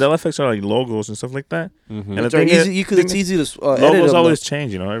the Mandela effects are like logos and stuff like that. Mm-hmm. And it's easy to edit. Logos always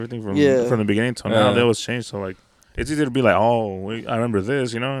change, you know, everything from the beginning to now. They always change, so like it's easy to be like, I remember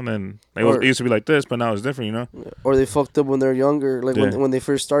this, you know, and then it used to be like this, but now it's different, you know. Or they fucked up when they're younger, like when they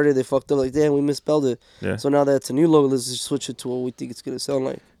first started, they fucked up like, damn, we misspelled it. Yeah. So now that it's a new logo, let's just switch it to what we think it's gonna sound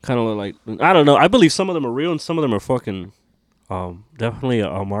like. Kind of like, I don't know. I believe some of them are real and some of them are fucking definitely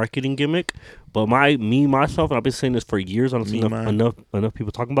a marketing gimmick. But myself, and I've been saying this for years. Honestly, enough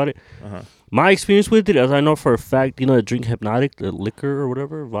people talking about it. My experience with it, as I know for a fact, you know, the drink Hypnotic, the liquor or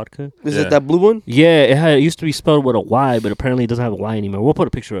whatever, vodka. Is it that blue one? Yeah, it used to be spelled with a Y, but apparently it doesn't have a Y anymore. We'll put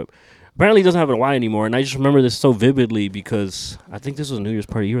a picture up. Apparently it doesn't have a Y anymore, and I just remember this so vividly because I think this was New Year's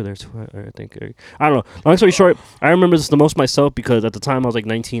party. You were there too, I think. I don't know. Long story short, I remember this the most myself because at the time I was like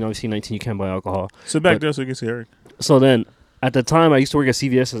 19. Obviously 19, you can't buy alcohol. Sit back there so you can see Eric. So then, at the time, I used to work at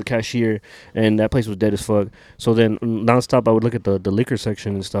CVS as a cashier, and that place was dead as fuck. So then, nonstop, I would look at the liquor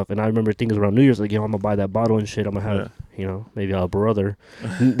section and stuff, and I remember things around New Year's, like, yo, I'm going to buy that bottle and shit. I'm going to have, you know, maybe a brother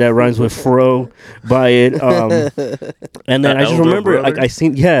that rhymes with fro, buy it. And then I just remember, like, I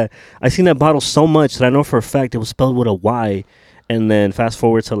seen that bottle so much that I know for a fact it was spelled with a Y. And then fast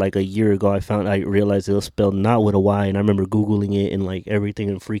forward to like a year ago, I realized it was spelled not with a Y, and I remember Googling it and like everything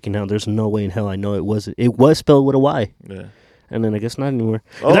and freaking out. There's no way in hell I know it wasn't. It was spelled with a Y. Yeah. And then I guess not anymore.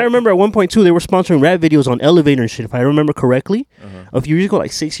 Oh. And I remember at one point too, they were sponsoring rap videos on Elevator and shit. If I remember correctly, a few years ago,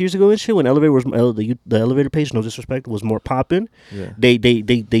 like 6 years ago and shit, when Elevator was the Elevator page, no disrespect, was more popping. Yeah.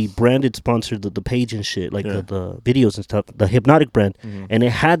 They branded sponsored the page and shit, like the videos and stuff, the Hypnotic brand, and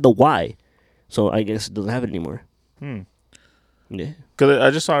it had the Y. So I guess it doesn't have it anymore. Yeah. Because I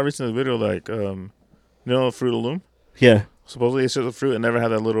just saw a recent video like, you know, Fruit Loom. Yeah. Supposedly it's just a fruit and never had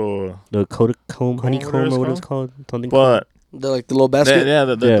that little the honeycomb or what it's called. Something but the little basket.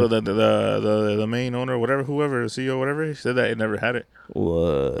 The main owner, whoever CEO, whatever, he said that it never had it.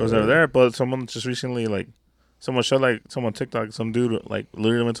 What? It was never there. But someone just recently someone showed someone TikTok, some dude like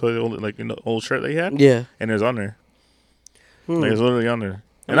lured him into the old shirt that he had. Yeah, and it was on there. Like it's literally on there.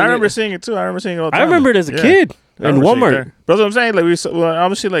 And I remember seeing it too. I remember seeing it all the time. I remember it as a kid in Walmart. But that's what I'm saying. Like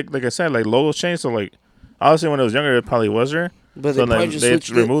obviously, like I said, like logos changed. So like obviously when it was younger, it probably was there. But so they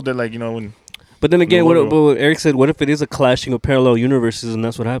removed it. Like, you know, when. But then again, what Eric said, what if it is a clashing of parallel universes and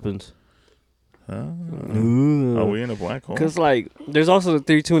that's what happens? Are we in a black hole? Because, like, there's also the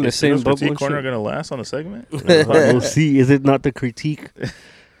theory, too, in the same bubble. Is the critique corner going to last on the segment? We'll see. Is it not the critique?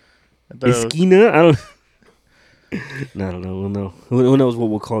 Esquina? I don't. No, I don't know. Who knows what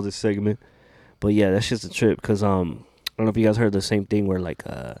we'll call this segment? But yeah, that's just a trip. Cause I don't know if you guys heard the same thing where like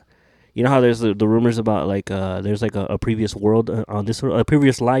you know how there's the rumors about like there's like a previous world on this world, a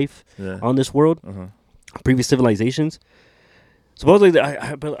previous life on this world, previous civilizations. Supposedly,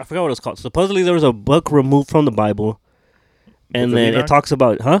 I forgot what it's called. Supposedly, there was a book removed from the Bible, and then it talks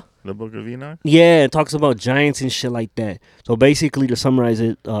about, the Book of Enoch? Yeah, it talks about giants and shit like that. So basically, to summarize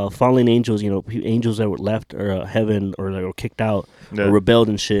it, fallen angels, angels that were left or heaven or were kicked out or rebelled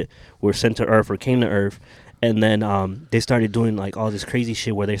and shit, were sent to Earth or came to Earth. And then they started doing like all this crazy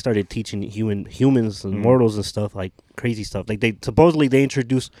shit where they started teaching humans and mortals and stuff, like crazy stuff. Like they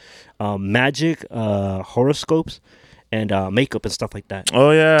introduced magic, horoscopes, and makeup and stuff like that.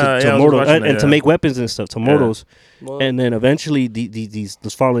 Oh yeah, to mortals and to make weapons and stuff to mortals. What? And then eventually these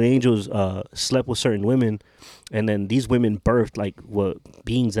fallen angels slept with certain women, and then these women birthed like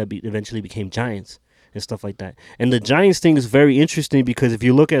beings that eventually became giants and stuff like that. And the giants thing is very interesting because if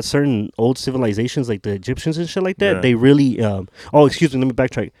you look at certain old civilizations like the Egyptians and shit like that, they really excuse me, let me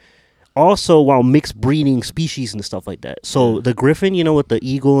backtrack. Also, while mixed breeding species and stuff like that. So the griffin, with the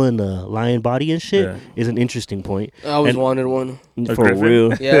eagle and the lion body and shit, is an interesting point. I always wanted one. For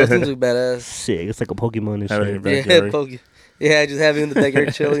real. Yeah, it seems like badass. Sick. It's like a Pokemon and shit. Yeah, just having in the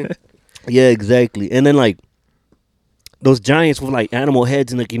backyard chilling. Yeah, exactly. And then like those giants with like animal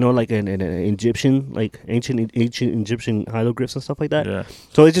heads and like like an Egyptian, like ancient Egyptian hieroglyphs and stuff like that. Yeah.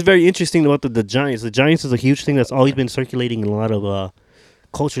 So it's just very interesting about the giants. The giants is a huge thing that's always been circulating in a lot of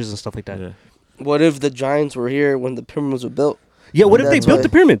cultures and stuff like that. Yeah. What if the giants were here when the pyramids were built? Yeah, what if they built the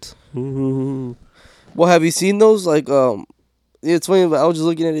pyramids? Ooh. Well, have you seen those? Like, it's funny, but I was just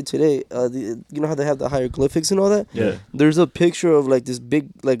looking at it today. You know how they have the hieroglyphics and all that? Yeah. There's a picture of like this big,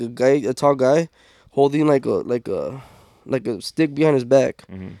 like a tall guy, holding like a stick behind his back,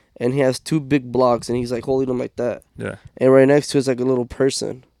 and he has two big blocks, and he's like holding them like that. Yeah. And right next to it's like a little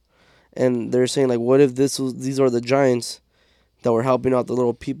person, and they're saying like, what if these are the giants that were helping out the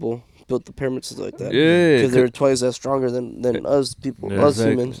little people built the pyramids like that? Yeah, because they're twice as stronger than us people, us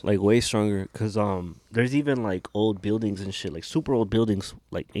humans. Like way stronger. Because there's even like old buildings and shit, like super old buildings,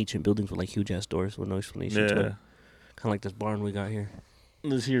 like ancient buildings with like huge ass doors with no explanation to it. Kind of like this barn we got here.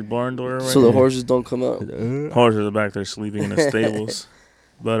 This here barn door right so the horses don't come out. Horses are back there sleeping in the stables.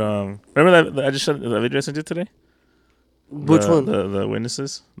 But remember that I just showed the video I sent you today? Which one? The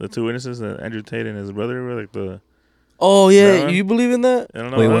witnesses, the two witnesses, that Andrew Tate and his brother were like the. Oh yeah, you believe in that? I don't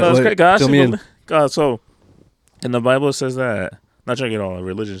know. Wait, God, so in the Bible it says that. Not trying to get all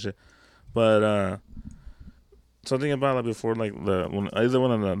religion shit, but something about like before like either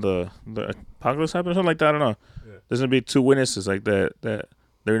one of the apocalypse happened or something like that. I don't know. Yeah. There's gonna be two witnesses like that they're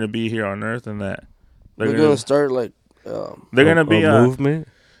gonna be here on Earth and that they're gonna start like they're gonna be a movement.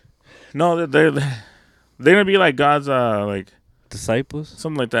 No, they're gonna be like God's like disciples,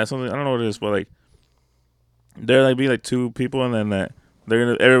 something like that. Something I don't know what it is, but like. They're like be like two people, and then that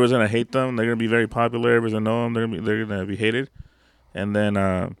everyone's gonna hate them. They're gonna be very popular. Everyone's gonna know them. They're gonna be hated, and then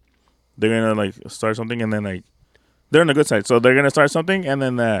they're gonna like start something, and then like they're on the good side. So they're gonna start something, and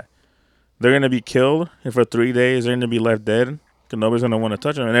then they're gonna be killed. And for 3 days, they're gonna be left dead because nobody's gonna want to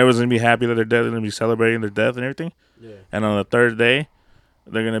touch them, and everyone's gonna be happy that they're dead. They're gonna be celebrating their death and everything. Yeah. And on the third day,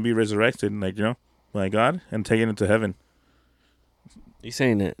 they're gonna be resurrected, like by God, and taken into heaven. You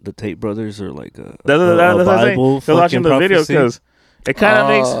saying that the Tate brothers are like a Bible? They're watching the video because it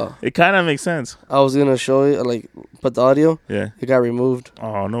kind of makes sense. I was gonna show you but the audio, it got removed.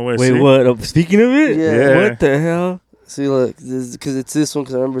 Oh no way! Wait, what? Speaking of it, yeah. What the hell? See, look, because it's this one.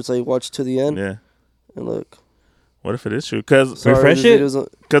 Because I remember it's like watch to the end. Yeah. And look. What if it is true? Because refresh it.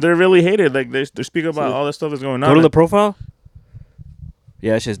 Because they're really hated. Like they speak about all the stuff that's going on. Go to the profile.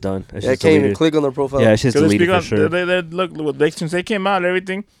 Yeah, it's just done. I can't even click on their profile. Yeah, it's just deleted for sure. Since they came out and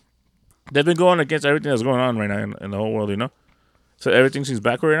everything, they've been going against everything that's going on right now in the whole world, So everything seems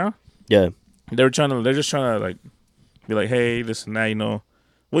backward right now. Yeah. They're just trying to like be like, hey, this and that,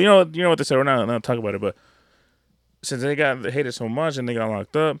 Well, you know what they said. We're not talking about it, but since they got hated so much and they got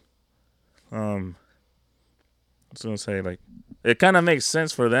locked up, I was gonna say like. It kind of makes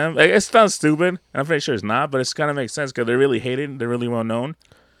sense for them. It sounds stupid. And I'm pretty sure it's not, but it's kind of makes sense because they're really hated. They're really well known.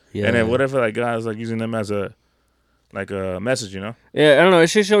 Yeah. And then what if like God's like using them as a message, Yeah, I don't know. It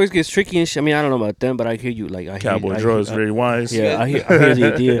just always gets tricky and shit. I mean, I don't know about them, but I hear you. Like, Cowboy Joe is very wise. Yeah, I hear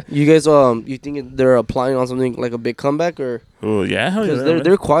the idea. You guys, you think they're applying on something like a big comeback or? Oh yeah, because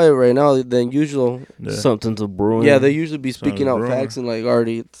they're quiet right now than usual. Yeah. Something's a brewing. Yeah, they usually be speaking out facts and like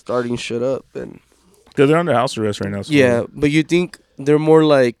already starting shit up and. Because they're under house arrest right now. So yeah, but you think they're more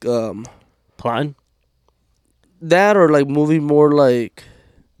like plotting that, or like moving more like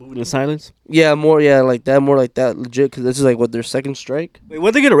Moving in silence. Yeah, more like that, legit. Because this is like what their second strike. Wait,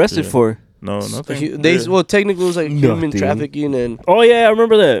 what they get arrested for? No, nothing. Well, technically it was like human Nothing. trafficking and Oh yeah, I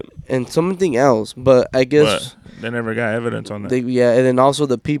remember that. something else. But I guess But they never got evidence on that. and then also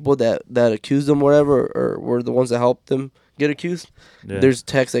the people that accused them, whatever, or were the ones that helped them get accused. Yeah. There's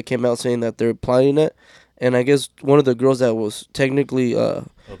text that came out saying that they're planning it, and I guess one of the girls that was technically A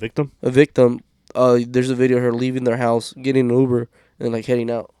victim. there's a video of her leaving their house, getting an Uber, and like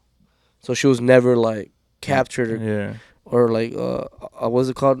heading out. So she was never like captured or like what's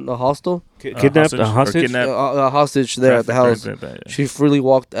it called, a hostel? Kidnapped, a hostage. A hostage there at the house. She freely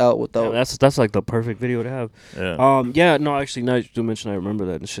walked out without. Yeah, that's like the perfect video to have. Yeah. No, actually, now you do mention, I remember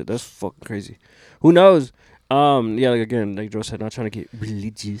that and shit. That's fucking crazy. Who knows? Yeah, like again, like Joe said, not trying to get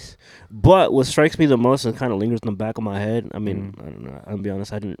religious, but what strikes me the most and kind of lingers in the back of my head. I mean, I don't know. I'll be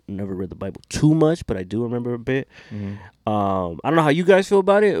honest, I never read the Bible too much, but I do remember a bit. I don't know how you guys feel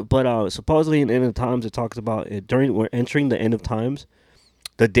about it, but supposedly in the end of times, it talks about it we're entering the end of times.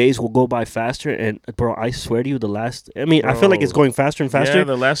 The days will go by faster, and bro, I swear to you, I feel like it's going faster and faster. Yeah,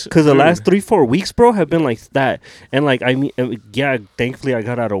 the last 3-4 weeks, bro, have been like that. And like, I mean, yeah, thankfully I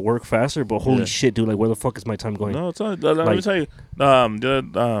got out of work faster, but holy shit, dude, like, where the fuck is my time going? No, it's not. Let me tell you, I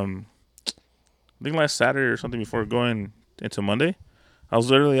think last Saturday or something before going into Monday, I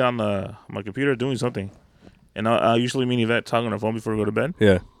was literally on my computer doing something, and I usually meet Yvette talking on her phone before we go to bed.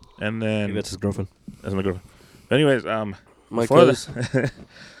 Yeah, and then Yvette's his girlfriend. That's my girlfriend. But anyways,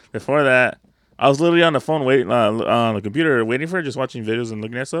 before that, I was literally on the phone waiting on the computer waiting for her, just watching videos and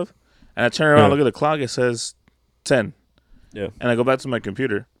looking at stuff. And I turn around, look at the clock. It says 10. Yeah. And I go back to my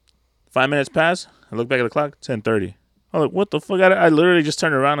computer. 5 minutes pass. I look back at the clock. 10:30. I'm like, what the fuck? I literally just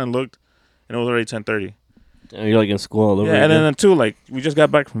turned around and looked, and it was already 10:30. And you're like in school all over. Yeah, and then too, like, we just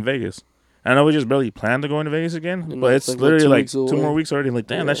got back from Vegas. I know we just barely planned to go into Vegas again, but it's literally like 2 more weeks already. Like,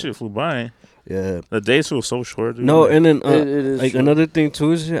 damn, that shit flew by. Yeah, the days feel so short. Dude. No, and then it is like short. another thing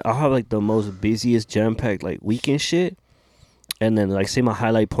too is I'll have like the most busiest jam packed like weekend shit, and then like say my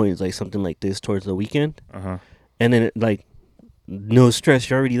highlight point is like something like this towards the weekend, and then like no stress,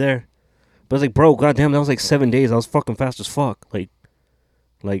 you're already there. But it's like, bro, goddamn, that was like 7 days. I was fucking fast as fuck. Like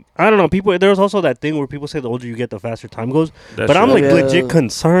I don't know, people. There's also that thing where people say the older you get, the faster time goes. But I'm like legit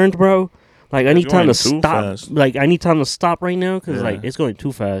concerned, bro. Like I need time to stop. Fast. Like I need time to stop right now because like it's going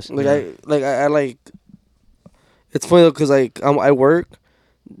too fast. I like. It's funny though because like I work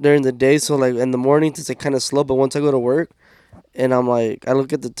during the day, so like in the mornings it's like kind of slow. But once I go to work, and I'm like, I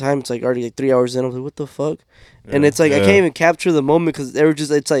look at the time, it's like already like 3 hours in. I'm like, what the fuck? Yeah. And it's like I can't even capture the moment because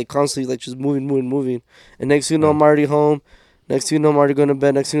it's like constantly like just moving. And next thing you know, I'm already home. Next thing you know, I'm already going to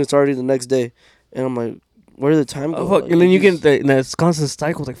bed. Next thing it's already the next day, and I'm like, where did the time go? Fuck. Like, And then you get that constant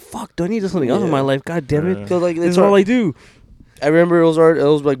cycle. Like, fuck, do I need something else in my life? God damn it! Cause like this is all I do. I remember it was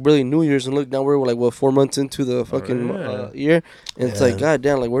like really New Year's, and look now we're like 4 months into the fucking year, and it's like, god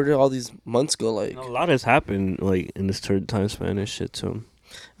damn, like where did all these months go? Like a lot has happened like in this third time span and shit too.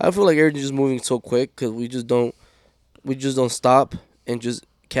 I feel like everything's just moving so quick because we just don't stop and just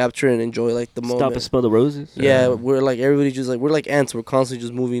capture and enjoy like the moment. Stop and smell the roses. Yeah, we're like everybody just like we're like ants. We're constantly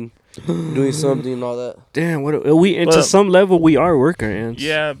just moving, doing something and all that. Damn, what are we? And to some level, we are worker ants.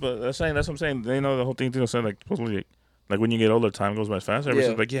 Yeah, but that's what I'm saying. They know the whole thing. Saying like supposedly, like when you get older, time goes by faster.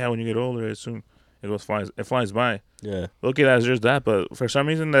 Everybody's like, yeah, when you get older, it flies by. Yeah. Look at it as just that, but for some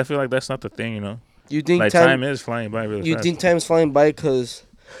reason, I feel like that's not the thing. You know. You think like time is flying by really fast. You think time's flying by because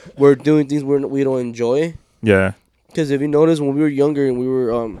we're doing things we don't enjoy? Yeah. Because if you notice, when we were younger and we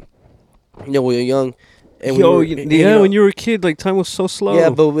were we were young. And when you were a kid, like time was so slow. Yeah,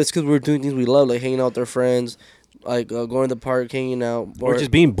 but it's because we were doing things we love, like hanging out with our friends, like going to the park, hanging out, or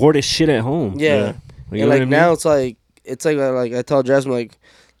just being bored as shit at home. Yeah, and like now it's like I tell Jasmine, like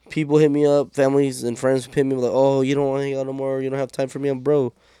people hit me up, families and friends hit me like, oh, you don't want to hang out no more, you don't have time for me. I'm bro.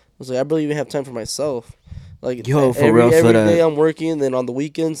 I was like, I barely even have time for myself. Like every day I'm working, then on the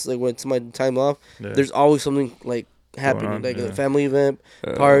weekends, like when it's my time off, there's always something like happening, like a family event,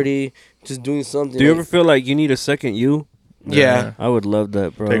 party, just doing something. Do you ever feel like you need a second you? Yeah. I would love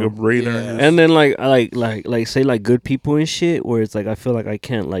that, bro. Take a breather. Yeah. And then like say like good people and shit, where it's like I feel like I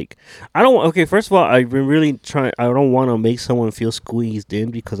can't like I don't. Okay, first of all, I've been really trying. I don't want to make someone feel squeezed in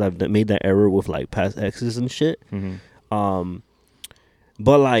because I've made that error with like past exes and shit.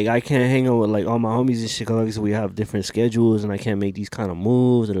 But like I can't hang out with like all my homies and shit because obviously we have different schedules and I can't make these kind of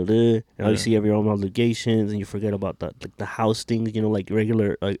moves and obviously you have your own obligations and you forget about the house things, you know, like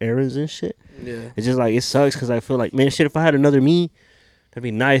regular like errands and shit. Yeah, it's just like it sucks because I feel like, man, shit, if I had another me, that'd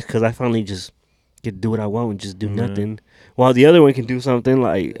be nice because I finally just get to do what I want and just do nothing, while the other one can do something.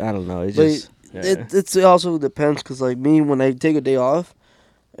 Like I don't know, it just it also depends because like me, when I take a day off,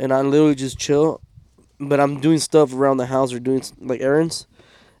 and I literally just chill. But I'm doing stuff around the house or doing like errands.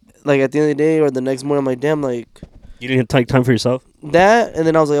 Like at the end of the day or the next morning, I'm like, damn, like You didn't take time for yourself. that. And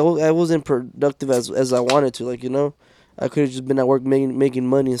then I was like, I wasn't productive as I wanted to. Like I could have just been at work making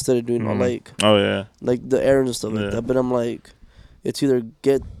money instead of doing all like the errands and stuff like that. But I'm like, it's either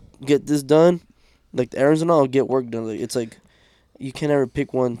get this done, like the errands and all, or get work done. Like it's like you can't ever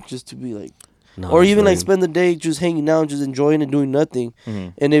pick one just to be like. No, or even like spend the day just hanging out, just enjoying and doing nothing.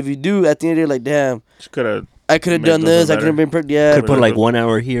 And if you do, at the end of the day, like damn, I could have done this. I could have been could have put like 1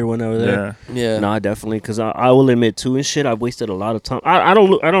 hour here, 1 hour there. Yeah. No, definitely. Because I will admit too and shit, I've wasted a lot of time. I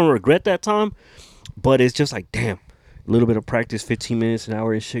don't regret that time, but it's just like damn, a little bit of practice, 15 minutes, an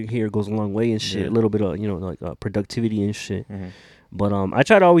hour and shit here goes a long way and shit. A little bit of like productivity and shit. But I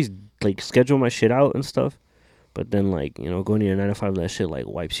try to always like schedule my shit out and stuff. But then, like, going to your 9 to 5, that shit, like,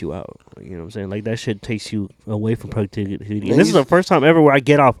 wipes you out. Like, you know what I'm saying? Like, that shit takes you away from productivity. And this is the first time ever where I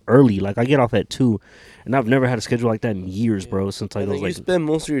get off early. Like, I get off at 2. And I've never had a schedule like that in years, bro, since I was, like... you spend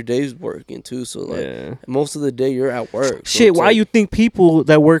most of your days working, too. So, like, most of the day you're at work. So shit, why you think people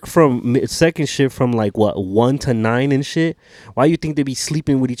that work from second shift from, like, 1 to 9 and shit, why you think they be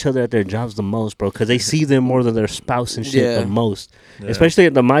sleeping with each other at their jobs the most, bro? Because they see them more than their spouse and shit the most. Yeah. Especially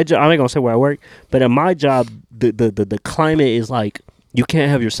at my job. I'm not going to say where I work, but at my job... The climate is like you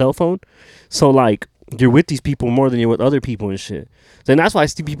can't have your cell phone, so like you're with these people more than you're with other people and shit. Then that's why I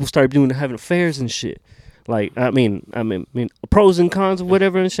see people start having affairs and shit. Like I mean pros and cons of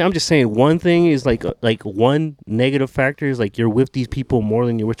whatever and shit. I'm just saying one thing is like one negative factor is like you're with these people more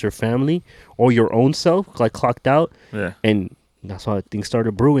than you're with your family or your own self, like clocked out. Yeah, and that's why things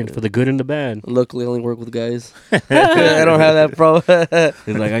started brewing for the good and the bad. Luckily, I only work with guys. I don't have that problem.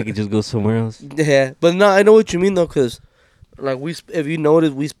 It's like I could just go somewhere else. Yeah, but no, I know what you mean though, cause like if you notice,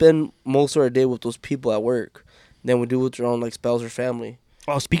 we spend most of our day with those people at work than we do with our own like spouse or family.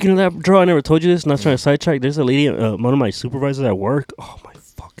 Oh, speaking of that, Drew, I never told you this. Not trying to sidetrack. There's a lady, one of my supervisors at work. Oh my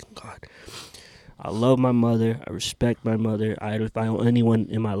fucking god. I love my mother. I respect my mother. If I owe anyone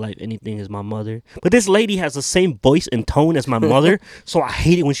in my life anything, is my mother. But this lady has the same voice and tone as my mother, so I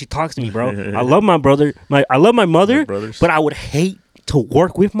hate it when she talks to me, bro. I love my brother. I love my mother, but I would hate to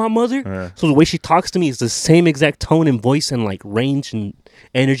work with my mother. So the way she talks to me is the same exact tone and voice and like range and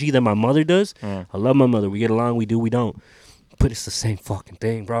energy that my mother does. I love my mother. We get along. We do. We don't. But it's the same fucking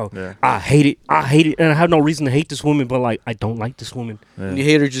thing, bro. Yeah. I hate it. And I have no reason to hate this woman, but, like, I don't like this woman. Yeah. You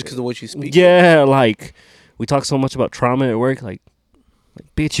hate her just because of what she speaks? Yeah, like, we talk so much about trauma at work. Like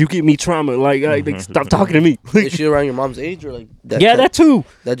bitch, you give me trauma. Like stop talking to me. Is she around your mom's age or, like, that? Yeah, that too.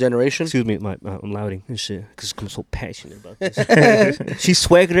 That generation? Excuse me, I'm louding and shit because I'm so passionate about this. She's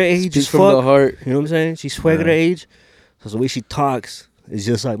swag at her age as fuck. From the heart. You know what I'm saying? She's swag at her age. So the way she talks... It's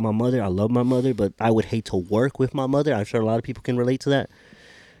just like my mother. I love my mother, but I would hate to work with my mother. I'm sure a lot of people can relate to that.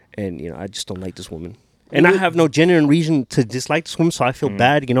 And, I just don't like this woman. And I have no genuine reason to dislike this woman, so I feel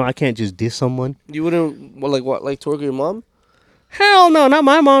bad. I can't just diss someone. You wouldn't, like to work with your mom? Hell no, not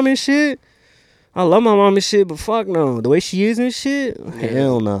my mom and shit. I love my mom and shit, but fuck no. The way she is and shit,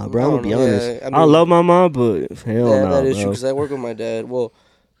 hell nah, bro. I'm going to be honest. I love my mom, but hell nah, that is true, because I work with my dad. Well...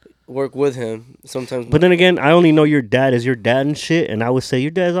 work with him sometimes. But then again, I only know your dad as your dad and shit, and I would say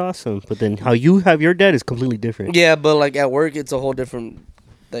your dad's awesome. But then how you have your dad is completely different. Yeah, but like at work, it's a whole different,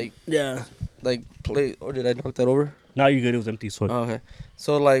 like play. Or did I knock that over? No, you're good. It was empty. So okay,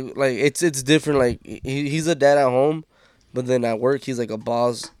 so like it's different. Like he's a dad at home, but then at work he's like a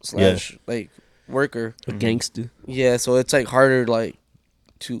boss / like worker, a gangster. Yeah, so it's like harder like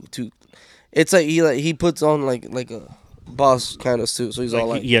to. It's like he puts on like a boss kind of suit, so he's all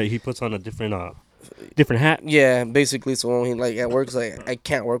like he puts on a different hat. Yeah, basically. So when he like at work, it's like I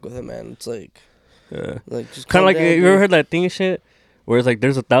can't work with him, man. It's like just kind of like you ever heard that thing and shit where it's like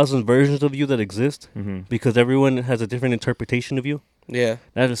there's 1,000 versions of you that exist because everyone has a different interpretation of you. Yeah,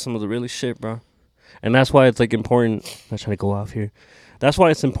 that is some of the realest shit, bro. And that's why it's like important. I'm not trying to go off here. That's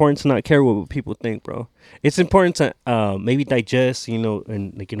why it's important to not care what people think, bro. It's important to maybe digest,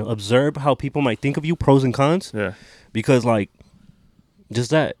 and like observe how people might think of you, pros and cons. Yeah. Because, like, just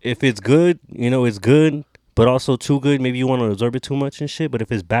that. If it's good, it's good. But also too good, maybe you want to absorb it too much and shit. But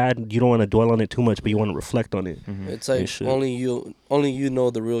if it's bad, you don't want to dwell on it too much, but you want to reflect on it. It's like only you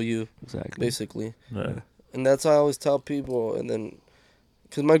know the real you. Exactly. Basically. Yeah. And that's how I always tell people. And then,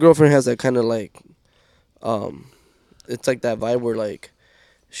 because my girlfriend has that kind of, like, it's like that vibe where, like,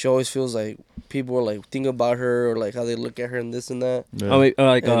 she always feels like people are like thinking about her or like how they look at her and this and that.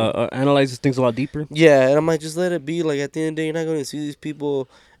 Yeah. Analyzes things a lot deeper. Yeah, and I might just let it be. Like at the end of the day, you're not going to see these people.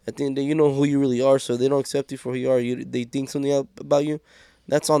 At the end of the day, you know who you really are, so they don't accept you for who you are. They think something about you.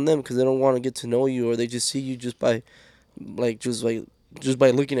 That's on them because they don't want to get to know you, or they just see you just by, like just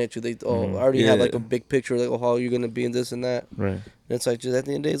by looking at you, they already have like Yeah. a big picture, like, oh, how you're gonna be in this and that. Right. And it's like, just at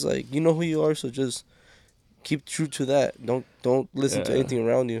the end of the day, it's like, you know who you are, so just keep true to that. Don't listen to Yeah. anything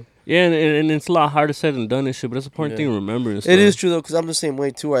around you. Yeah, and it's a lot harder said than done and shit, but it's an important thing to remember and stuff. It is true though, because I'm the same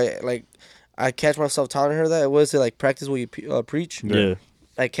way too. I catch myself telling her that. What is it, like, practice what you preach? Yeah.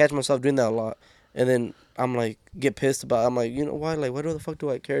 I catch myself doing that a lot, and then I'm like, get pissed about it. I'm like, you know why? Like, why the fuck do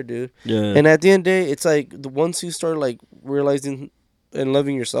I care, dude? Yeah. And at the end of the day, it's like once you start like realizing and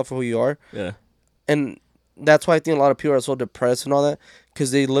loving yourself for who you are, Yeah. and that's why I think a lot of people are so depressed and all that,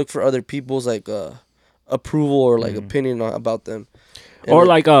 because they look for other people's like approval or like opinion about them. And Or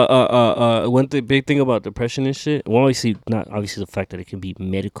like one big thing about depression and shit. Well, obviously not obviously the fact that it can be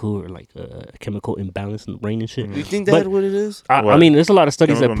medical or like a chemical imbalance in the brain and shit. you think that's what it is? I mean, there's a lot of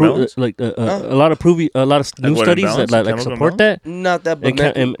studies that Chemical prove like a lot of new what, studies imbalance? that like Chemical support that. Not that,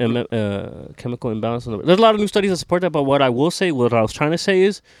 but Chemical imbalance. There's a lot of new studies that support that. But what I will say, what I was trying to say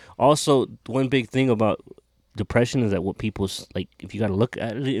is also one big thing about depression is that what people's like, if you got to look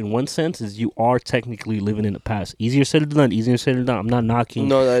at it in one sense, is you are technically living in the past. Easier said than done. Easier said than done. I'm not knocking.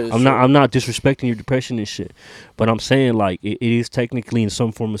 No, that is I'm not disrespecting your depression and shit. But I'm saying like it is technically in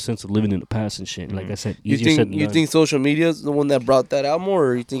some form of sense of living in the past and shit. Like I said, easier said than you done. think social media is the one that brought that out more,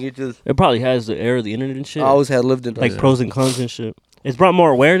 or you think it just It probably has the era of the internet and shit. I always had lived in like pros and cons and shit. It's brought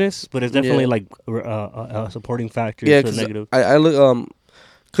more awareness, but it's definitely Yeah. like a supporting factor Yeah, to the because negative. I look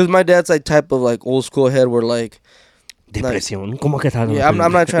because my dad's like type of like old school head where like Depresión. ¿Cómo que tal? yeah, I'm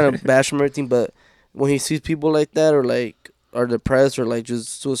not trying to bash him or anything, but when he sees people like that or like are depressed or like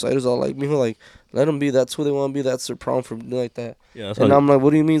just suicidal, all like me, like let them be. That's who they want to be. That's their problem for doing like that. Yeah, that's And I'm like, what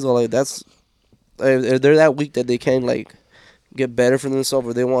do you mean? So like that's they're that weak that they can't like get better for themselves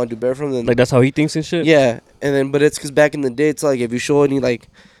or they want to do better for them. like that's how he thinks and shit. Yeah, and then but it's because back in the day, it's like if you show any like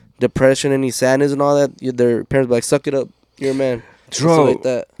depression, any sadness, and all that, their parents be like, "Suck it up, you're a man." And stuff Bro, like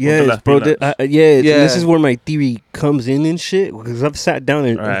that. yes, Ponte bro. las pilas. Yeah. This is where my theory comes in and shit. Because I've sat down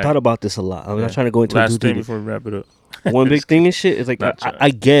and Right. thought about this a lot. I'm not trying to go into last it thing before we wrap it up. One big thing and shit is like Not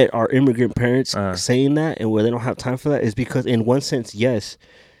I get our immigrant parents Uh-huh. saying that and where they don't have time for that is because in one sense, yes,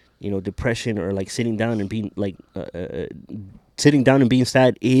 you know, depression or like sitting down and being like sitting down and being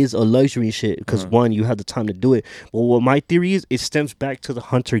sad is a luxury and shit because one, you have the time to do it. But what my theory is, it stems back to the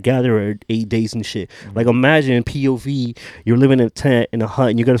hunter-gatherer 8 days and shit. Like imagine POV, you're living in a tent in a hut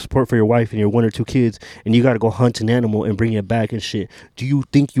and you got to support for your wife and your 1 or 2 kids and you got to go hunt an animal and bring it back and shit. Do you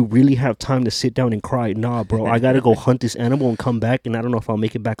think you really have time to sit down and cry? Nah, bro, I got to go hunt this animal and come back and I don't know if I'll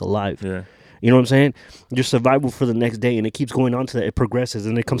make it back alive. Yeah. You know what I'm saying? Your survival for the next day, and it keeps going on to that. It progresses,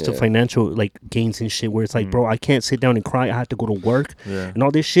 and it comes to financial like gains and shit. Where it's like, bro, I can't sit down and cry. I have to go to work and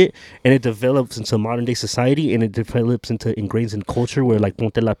all this shit. And it develops into modern day society, and it develops into ingrains in culture where like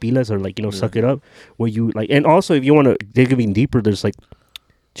ponte la pilas or like suck it up. Where you like, and also if you want to dig even deeper, there's like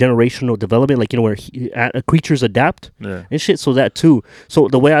generational development, like where creatures adapt and shit. So that too. So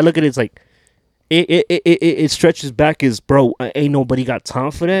the way I look at it is like. It stretches back as bro, ain't nobody got time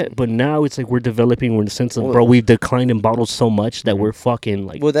for that. But now it's like we're developing. We're in the sense of bro, we've declined in bottles so much that we're fucking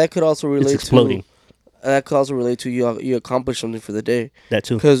like. Well, that could also relate it's exploding. That could also relate to you accomplish something for the day. That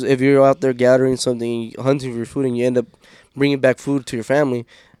too. Because if you're out there gathering something, hunting for food, and you end up bringing back food to your family,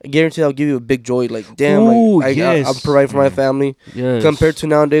 I guarantee that'll give you a big joy. Like damn, Ooh, I'm providing for my family. Yes. Compared to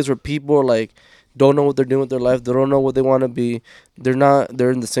nowadays where people are like. Don't know what they're doing with their life. They don't know what they want to be. They're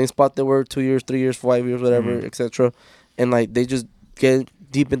in the same spot they were 2 years, 3 years, 5 years, whatever, etc. And like they just get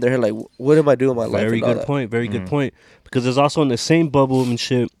deep in their head, like, what am I doing with my life? Very good point. Very good point. Because there's also in the same bubble and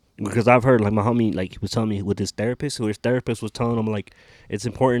shit. Because I've heard like my homie like he was telling me with his therapist, who his therapist was telling him like it's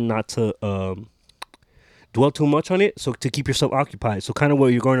important not to dwell too much on it, so to keep yourself occupied. So kind of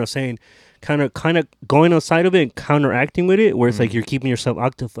what you're going on saying. Kind of going outside of it and counteracting with it, where it's like you're keeping yourself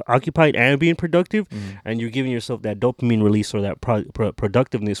occupied and being productive, and you're giving yourself that dopamine release or that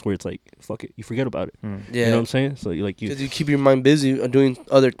productiveness where it's like fuck it, you forget about it. Yeah, you know what I'm saying? So you because you keep your mind busy doing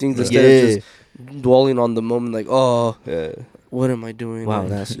other things instead of just dwelling on the moment. Like, oh, what am I doing? Wow, like,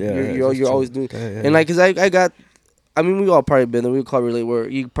 that's you're always doing. And like, cause I got. I mean, we all probably been there. We all relate where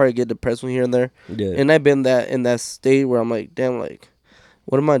you probably get depressed when here and there. Yeah. And I've been in that state where I'm like, damn, like.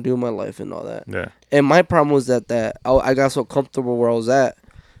 What am I doing in my life and all that? Yeah. And my problem was that I got so comfortable where I was at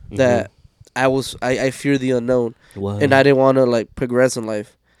that I fear the unknown. Wow. And I didn't want to like progress in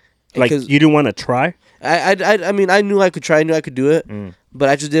life. Like you didn't want to try? I mean I knew I could try, I knew I could do it, but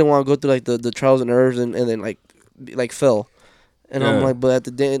I just didn't want to go through like the trials and errors and then like fail. And I'm like, but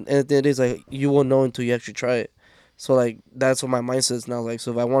at the end of the day, it's like you won't know until you actually try it. So like that's what my mindset is now. Like,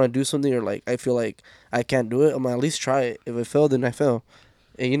 so if I want to do something or like I feel like I can't do it, I'm gonna at least try it. If I fail, then I fail.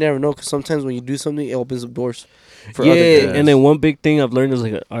 And you never know, because sometimes when you do something, it opens up doors for yeah, other things. and then one big thing I've learned as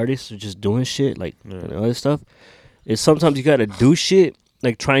like an artist or just doing shit like and other stuff is sometimes you gotta do shit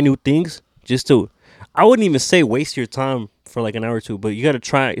like try new things just to. I wouldn't even say waste your time for like an hour or two, but you gotta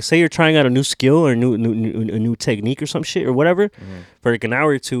try. Say you're trying out a new skill or a new technique or some shit or whatever for like an hour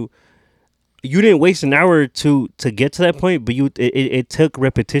or two. You didn't waste an hour or two to get to that point, but it took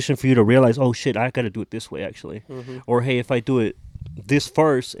repetition for you to realize, oh shit, I gotta do it this way actually, or hey, if I do it this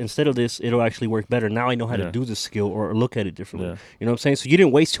first instead of this, it'll actually work better. Now I know how to do the skill or look at it differently. You know what I'm saying? So you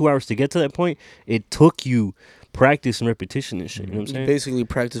didn't waste 2 hours to get to that point. It took you practice and repetition and shit. You know what I'm saying? Basically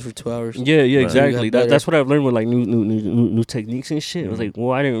practice for 2 hours. Yeah, exactly. That's That's what I've learned with like new techniques and shit. I was like,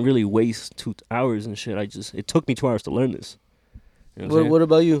 well, I didn't really waste 2 hours and shit. It took me 2 hours to learn this. You know What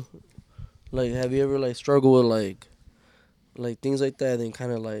about you? Like, have you ever like struggled with like things like that, and then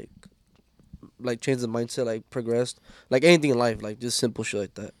kind of like changed the mindset, like progressed, like anything in life, like just simple shit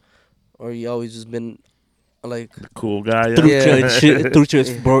like that, or you always just been like cool guy?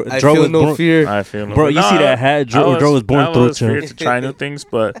 Bro, I feel no fear. I feel no bro. fear. You see that hat? Dro was born I was through feared to try new things,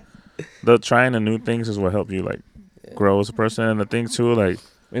 but the trying the new things is what help you like grow as a person. And the thing too, like,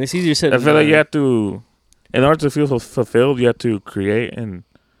 and it's easier said. I feel like you have to, in order to feel fulfilled, you have to create and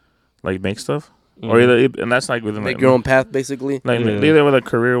like make stuff, or and that's like within Make like your own path, basically. like either with a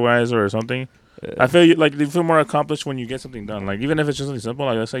career wise or something. I feel you feel more accomplished when you get something done. Like even if it's just something simple,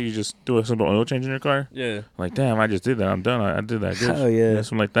 like let's say you just do a simple oil change in your car. Yeah. Like damn, I just did that. I'm done. I did that. Good. Oh yeah.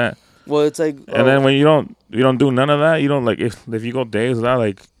 Something like that. Well, it's like, And then when you don't do none of that, you don't like if you go days without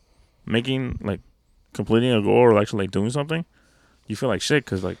like making like completing a goal or actually like doing something, you feel like shit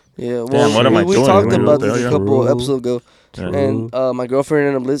because like yeah. Well, damn, what am I we doing? talked What about the this hell, a yeah. couple episodes ago. True. And my girlfriend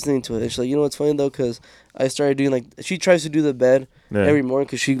ended up listening to it. And she's like, you know what's funny though? Because I started doing like, she tries to do the bed every morning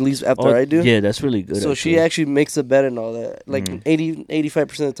because she leaves after I do. Yeah, that's really good. So she actually makes the bed and all that. Like 85%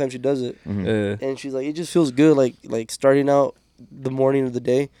 of the time she does it. Mm-hmm. And she's like, it just feels good. Like starting out the morning of the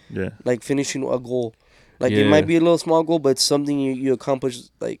day. Yeah. Like finishing a goal. Like it might be a little small goal, but it's something you accomplish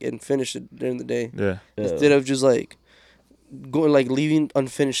like and finish it during the day. Yeah. Instead of just like going like leaving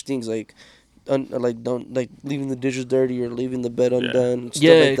unfinished things like. Don't like leaving the dishes dirty or leaving the bed undone.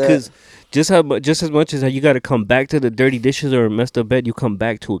 Yeah, because just as much as how you got to come back to the dirty dishes or a messed up bed, you come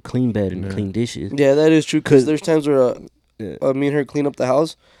back to a clean bed and clean dishes. Yeah, that is true. Because there's times where me and her clean up the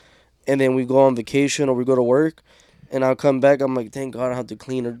house, and then we go on vacation or we go to work, and I'll come back. I'm like, thank God I don't have to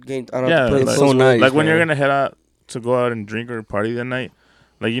clean or I don't have to put like, it so nice. Like when you're gonna head out to go out and drink or party that night.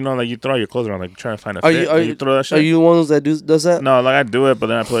 Like, you know, like you throw your clothes around, like trying to find a fit. You throw that shit. Are you one of those that does that? No, like I do it, but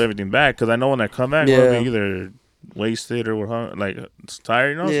then I put everything back because I know when I come back, Yeah. I'll be either wasted or like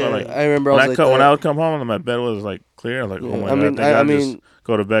tired, you know. Yeah, so like I remember when I would come home and my bed was like clear, I was like, oh my god, I mean, just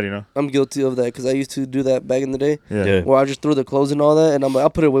go to bed, you know. I'm guilty of that because I used to do that back in the day. Yeah. Where I just throw the clothes and all that, and I'm like,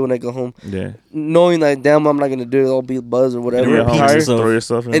 I'll put it away when I go home. Yeah. Knowing that damn, I'm not gonna do it. I'll be buzzed or whatever. Yeah, Tired. throw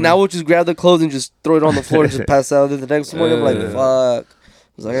yourself in And I would just grab the clothes and just throw it on the floor and just pass out. Then the next morning, I'm like, fuck.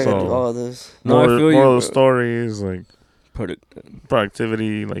 I was like, I gotta do all of this. No, I feel you. Moral of the story is like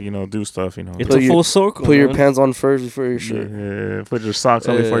productivity, like, you know, do stuff, you know. It's a full circle. Put your pants on first before your shirt. Yeah, put your socks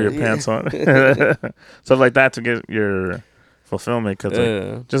on before your pants on. Stuff like that to get your fulfillment, because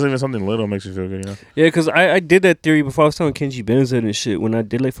like, just even something little makes you feel good, you know. Yeah, because I did that theory before. I was telling Kenji Benz and shit when I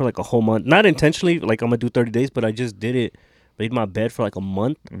did like for like a whole month, not intentionally, like I'm gonna do 30 days, but I just did it, made my bed for like a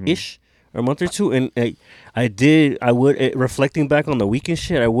month ish. Or a month or two, and reflecting back on the weekend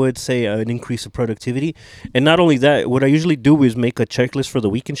shit, I would say an increase of productivity. And not only that, what I usually do is make a checklist for the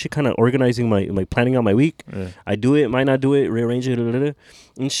weekend shit, kind of organizing my planning out my week. I do it, might not do it, rearrange it,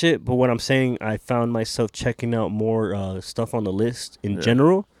 and shit. But what I'm saying, I found myself checking out more stuff on the list in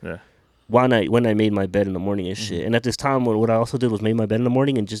general. Yeah. When I made my bed in the morning and shit. And at this time, what I also did was made my bed in the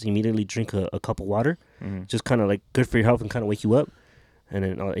morning and just immediately drink a cup of water. Just kind of like good for your health and kind of wake you up. And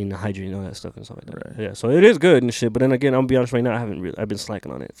then hydrate and all that stuff and stuff like that. Right. Yeah, so it is good and shit. But then again, I'm gonna be honest right now, I've been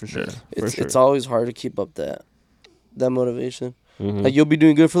slacking on it for sure. It's always hard to keep up that motivation. Like you'll be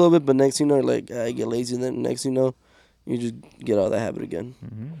doing good for a little bit, but next thing you know, like I get lazy, and then next thing you know, you just get out of that habit again.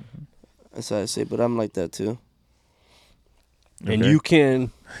 That's how I say. But I'm like that too. And you can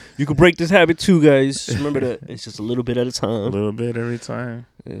break this habit too, guys. Just remember that it's just a little bit at a time. A little bit every time.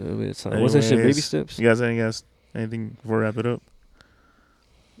 Yeah, a little bit at a time. What's that shit? Baby steps. You guys anything before we wrap it up?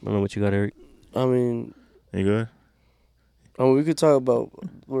 I don't know what you got, Eric. I mean, you good? We could talk about.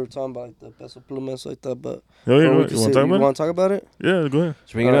 We were talking about like the Peso Pluma like that, but you want to talk about it? Yeah, go ahead.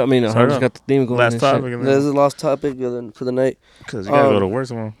 Just bring it up. I mean, I just got the theme going. Last topic. There's a last topic for the night. Because you gotta go to work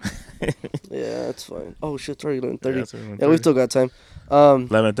tomorrow. Yeah, that's fine. Oh shit, 11:30. Yeah, we still got time.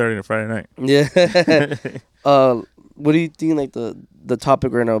 11:30 on Friday night. Yeah. What do you think? Like the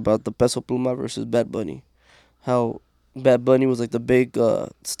topic right now about the Peso Pluma versus Bad Bunny. How Bad Bunny was like the big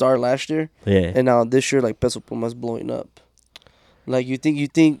star last year, and now this year like Peso Pluma's blowing up. Like you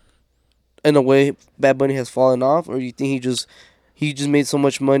think in a way Bad Bunny has fallen off, or you think he just made so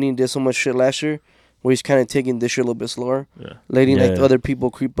much money and did so much shit last year, where he's kind of taking this year a little bit slower, letting like other people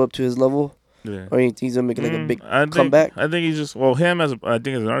creep up to his level. Yeah. Or you think he's gonna make like a big comeback? I think he's just him as I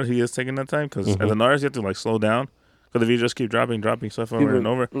think as an artist he is taking that time because as an artist you have to like slow down because if you just keep dropping stuff over and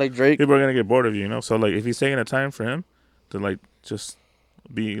over, like Drake, people are gonna get bored of you, you know. So like if he's taking the time for him to like just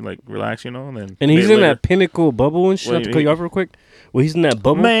be like relax, you know, and he's in that pinnacle bubble and shit. I have to cut you off real quick. Well, he's in that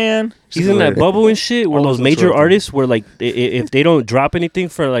bubble, man. He's in that bubble and shit. Where those major artists, where like if they don't drop anything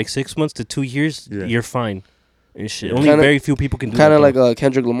for like 6 months to 2 years, you're fine. And shit. Only very few people can do that. Kind of like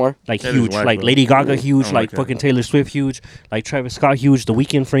Kendrick Lamar. Like huge. Like Lady Gaga huge. Like fucking Taylor Swift huge. Like Travis Scott huge. The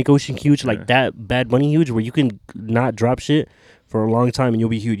Weeknd, Frank Ocean huge. Like that Bad Bunny huge where you can not drop shit for a long time and you'll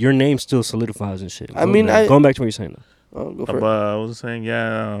be huge. Your name still solidifies and shit. Going back to what you're saying though. Oh, go for it. I was saying,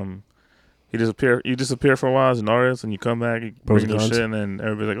 you disappear for a while as an artist and you come back, you bring new shit and then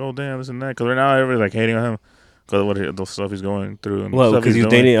everybody's like, oh damn, this and that. Because right now everybody's like hating on him because of what the stuff he's going through. And because he's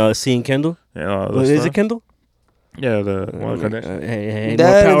dating seeing Kendall? Yeah. Is it Kendall? Yeah, the one Kardashian. Hey,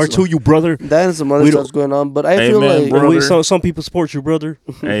 more power to you, brother. That is some other stuff's going on, but I feel like some people support you, brother.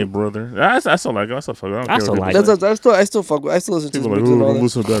 Hey, brother. I still like him. I still fuck with him. I still like him. I still fuck with. I still listen to his music and all that.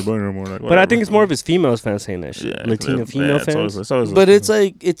 Listen to Bad Bunny anymore. Like, but I think it's more of his females fans saying that shit. Latina female fans. But it's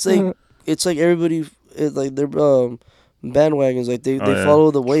like everybody is like they're bandwagons. Like they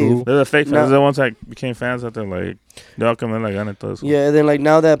follow the wave. They're the fake fans. They're the ones that became fans that they're like they all come in like anecdotes. Yeah, and then like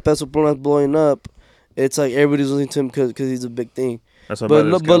now that Peso Pluma's blowing up. It's like everybody's listening to him because he's a big thing. But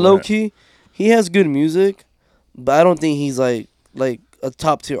low key, he has good music, but I don't think he's like a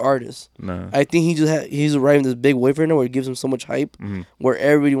top tier artist. No, I think he's arriving this big wave right now where it gives him so much hype, where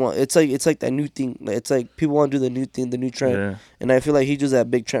everybody wants. It's like that new thing. It's like people want to do the new thing, the new trend, and I feel like he's just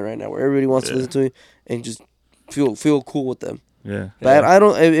that big trend right now where everybody wants to listen to him and just feel cool with them. Yeah, but I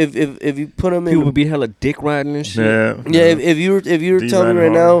don't. If you put him in, people would be hella dick riding and shit. Yeah. If you were telling me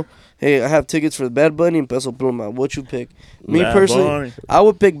right now. Hey, I have tickets for Bad Bunny and Peso Pluma. What you pick? Me personally, I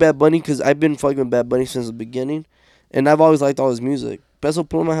would pick Bad Bunny because I've been fucking with Bad Bunny since the beginning, and I've always liked all his music. Peso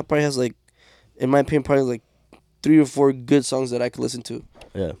Pluma probably has like, in my opinion, probably like 3 or 4 good songs that I could listen to.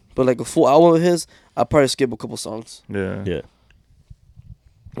 Yeah. But like a full album of his, I'll probably skip a couple songs. Yeah. Yeah.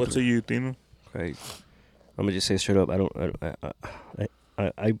 What's a you, Tino? Right. I'm gonna just say straight up.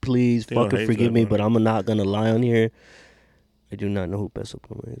 I please fucking forgive me, but I'm not gonna lie on here. I do not know who Peso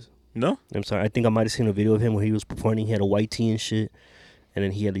Pluma is. No? I'm sorry. I think I might have seen a video of him where he was performing. He had a white tee and shit. And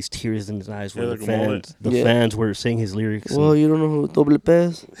then he had these tears in his eyes where the fans were saying his lyrics. Well, you don't know who Doble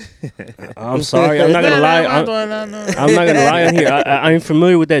Pez? I'm sorry. I'm not going to lie. I'm not going to lie on here. I'm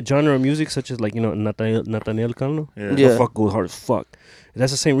familiar with that genre of music, such as like, Nathaniel Cano. Yeah. Fuck goes hard as fuck.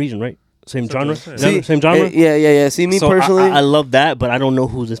 That's the same region, right? Same genre? Same genre? Yeah. See, me personally... I love that, but I don't know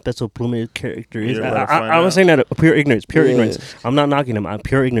who this Peso Pluma character is. I was saying that pure ignorance. I'm not knocking him. I'm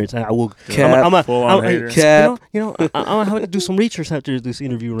pure ignorance. I will... I'm gonna have to do some research after this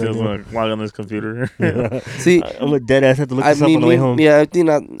interview right now. Log on this computer. See... I'm a dead ass. I have to look this up on the way home. Yeah, I think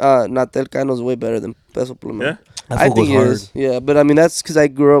Nathaniel Cano is way better than Peso Pluma. Yeah? I think he is. Yeah, but I mean, that's because I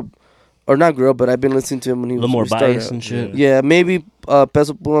grew up... Or not grew up, but I've been listening to him when he was... A little more biased and shit. Yeah, maybe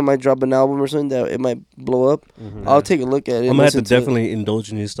Peso Pluma might drop an album or something that it might blow up. Mm-hmm. I'll take a look at it. I'm going to have to definitely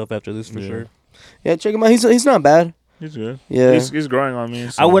indulge in his stuff after this for sure. Yeah, check him out. He's not bad. He's good. Yeah. He's growing on me.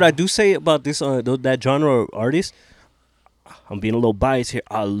 So. What I do say about this that genre of artist, I'm being a little biased here.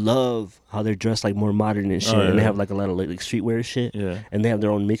 I love how they're dressed like more modern and shit, and they have like a lot of like streetwear shit. Yeah, and they have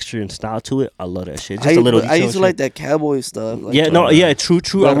their own mixture and style to it. I love that shit. Just a little. I used to like that cowboy stuff. Like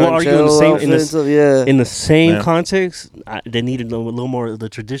true. I will argue in the same context. They needed a little more of the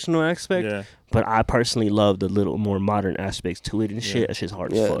traditional aspect. Yeah. But I personally love the little more modern aspects to it and shit. That shit's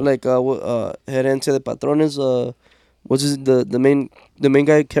hard as fuck. Like Gerente de Patrones. What's the main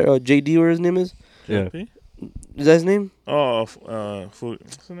guy? JD, or his name is? Yeah. Is that his name? Oh,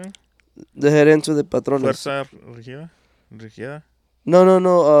 what's his name? The Gerente de Patrones. Fuerza Regida?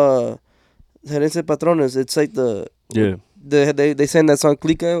 No. Gerente de Patrones. It's like they sang that song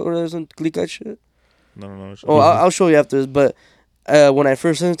Clica or some Clica shit. No. Oh, I'll show you after this. But when I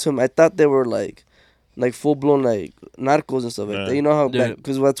first listened to them, I thought they were like full blown like narcos and stuff like that. You know how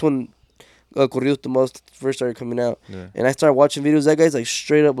because that's when Corridos Tumbados first started coming out, and I started watching videos. That guy's like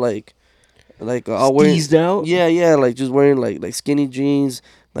straight up like all wearing steezed out. Yeah, like just wearing like skinny jeans,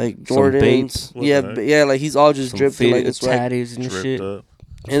 like Jordans. Yeah, like he's all just dripped like tatties and shit.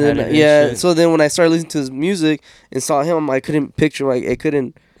 And then shit. so then when I started listening to his music and saw him, I couldn't picture like I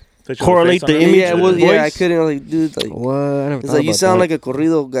couldn't correlate the image. I couldn't like dude like What? I never it's thought like you about sound that. like a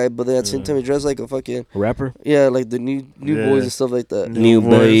corrido guy, but then at the same time you dress like a fucking rapper. yeah, like the new boys and stuff like that. New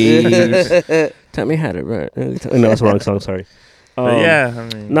boys. Tell me how to right. No, that's the wrong song. Sorry. Yeah,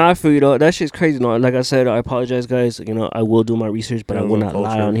 I mean, Nah, I feel you though. That shit's crazy. No, like I said, I apologize, guys. You know, I will do my research, but I will not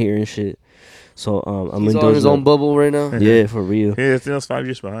lie on here and shit. So I'm He's on his own bubble right now. Yeah, for real. yeah, it's 5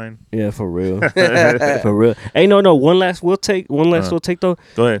 years behind. Yeah, for real. For real. Hey, no. One last we'll take though.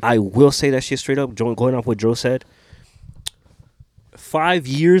 Go ahead. I will say that shit straight up. Going off what Joe said. 5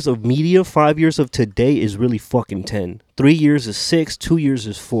 years of media, 5 years of today is really fucking 10. 3 years is 6. 2 years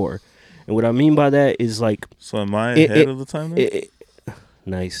is 4. And what I mean by that is like. So am I ahead of the time?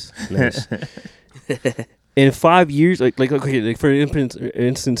 Nice. In 5 years, like for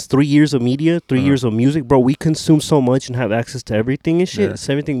instance, 3 years of media, 3 years of music, bro. We consume so much and have access to everything and shit. Yeah.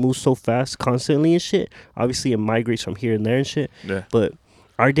 So everything moves so fast, constantly and shit. Obviously, it migrates from here and there and shit. Yeah. But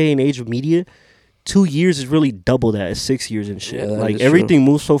our day and age of media, 2 years is really double that. It's 6 years and shit. Yeah, like everything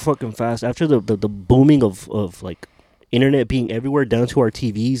moves so fucking fast. After the booming of like internet being everywhere, down to our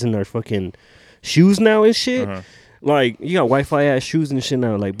TVs and our fucking shoes now and shit. Like you got Wi-Fi ass shoes and shit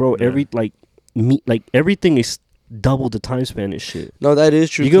now. Like bro, everything is double the time span and shit. No, that is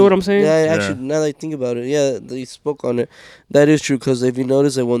true. You get what I'm saying? Yeah, actually, now that I think about it, yeah, they spoke on it. That is true because if you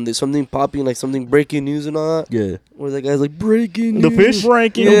notice that when there's something popping, like something breaking news and all that, Yeah. where the guy's like breaking The news. fish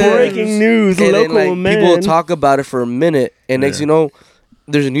breaking news. And Local then, like, man. people will talk about it for a minute, and next you know,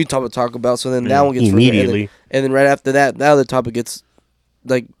 there's a new topic to talk about. So then that one gets immediately, and then right after that, the other topic gets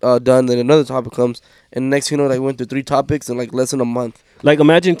like done. Then another topic comes, and next you know, like went through 3 topics in like less than a month. Like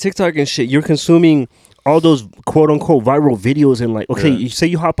imagine TikTok and shit. You're consuming all those quote unquote viral videos and like you say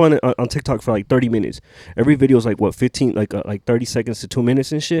you hop on TikTok for like 30 minutes. Every video is like what 15 like 30 seconds to 2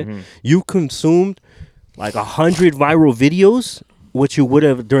 minutes and shit. You consumed like 100 viral videos, what you would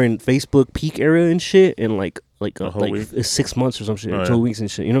have during Facebook peak era and shit, in like 6 months or some shit, 2 weeks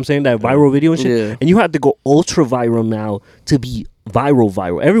and shit. You know what I'm saying? That viral video and shit. And you have to go ultra viral now to be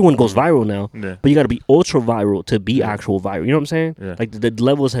viral. Everyone goes viral now, but you got to be ultra viral to be actual viral. You know what I'm saying? Like the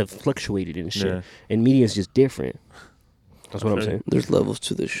levels have fluctuated and shit, and media is just different. That's what I'm saying. There's levels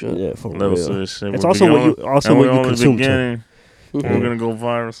to this shit. Yeah, for levels real. to this shit. It's also what you consume too. We're gonna go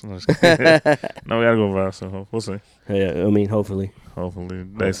viral. So no, we gotta go viral. So we'll see. Yeah, I mean, hopefully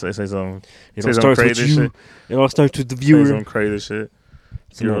they say something. It all starts with you. Shit. It all starts with the viewer. Say some crazy shit.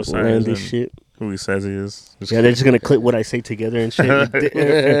 Some outlandish shit. Who he says he is. Yeah, they're just gonna clip what I say together and shit.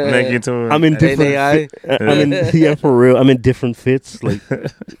 Make it to I'm in different. For real. I'm in different fits, like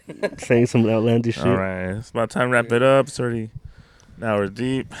saying some outlandish shit. All right, it's about time to wrap it up. It's already an hour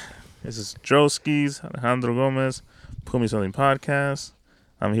deep. This is Droski's, Alejandro Gomez, Put Me Something Podcast.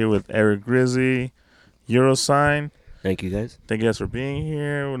 I'm here with Eric Grizzy, Eurosign. Thank you guys. Thank you guys for being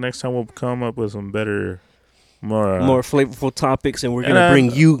here. Next time we'll come up with some better, more flavorful topics, and we're gonna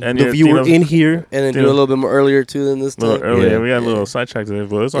bring you, the viewer, in here, and then do a little bit more earlier too than this time. A little earlier, we got a little sidetracked today,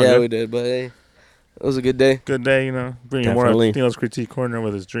 but it's all good. We did, but hey, it was a good day. Good day, you know. Bringing more Tino's Critique Corner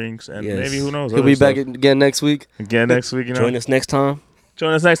with his drinks, and maybe who knows? He'll be back again next week. You know. Join us next time.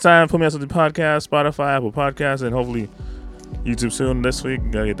 Put Me Out Something Podcast, Spotify, Apple Podcasts, and hopefully YouTube soon this week.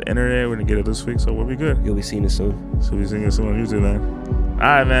 Gotta get the internet. We're gonna get it this week, so we'll be good. You'll be seeing it soon. So we'll be seeing it soon on YouTube, man. All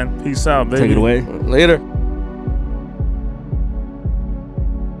right, man. Peace out, baby. Take it away. Later.